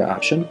blog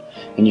option,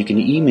 and you can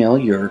email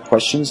your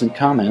questions and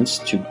comments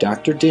to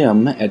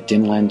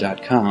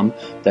drdim@dimland.com.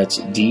 That's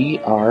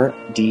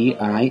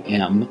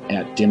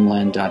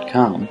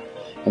drdim@dimland.com.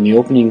 And the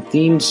opening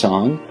theme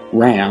song,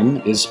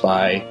 Ram, is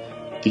by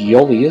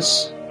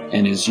Theolius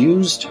and is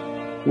used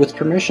with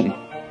permission.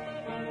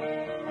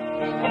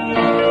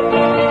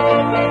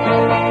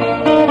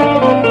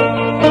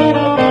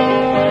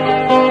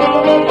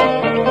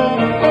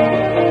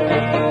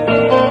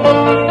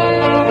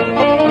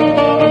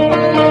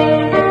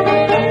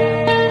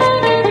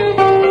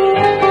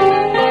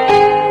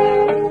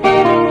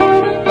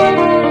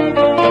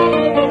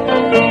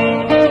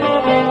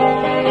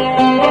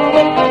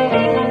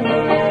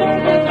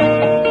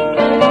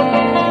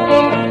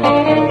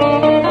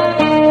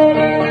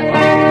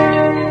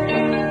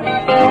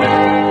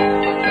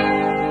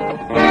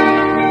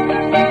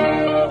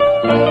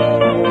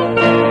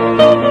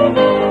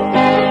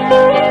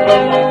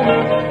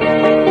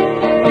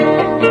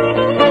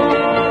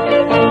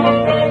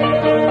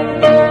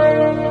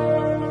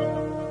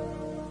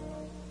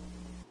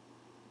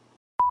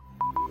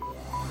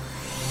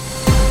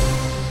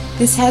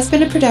 This has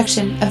been a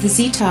production of the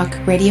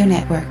ZTalk Radio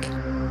Network.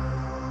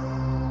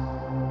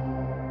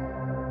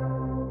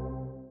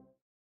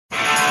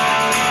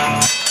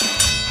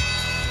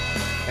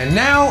 And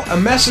now, a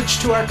message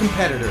to our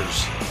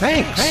competitors.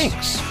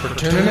 Thanks for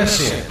tuning us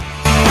in.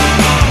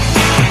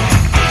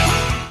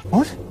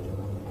 What?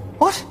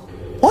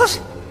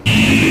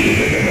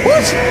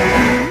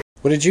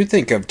 What did you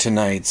think of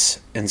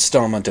tonight's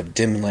installment of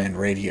Dimland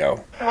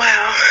Radio?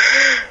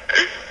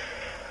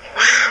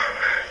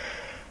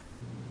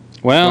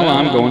 Well,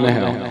 I'm going to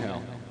hell.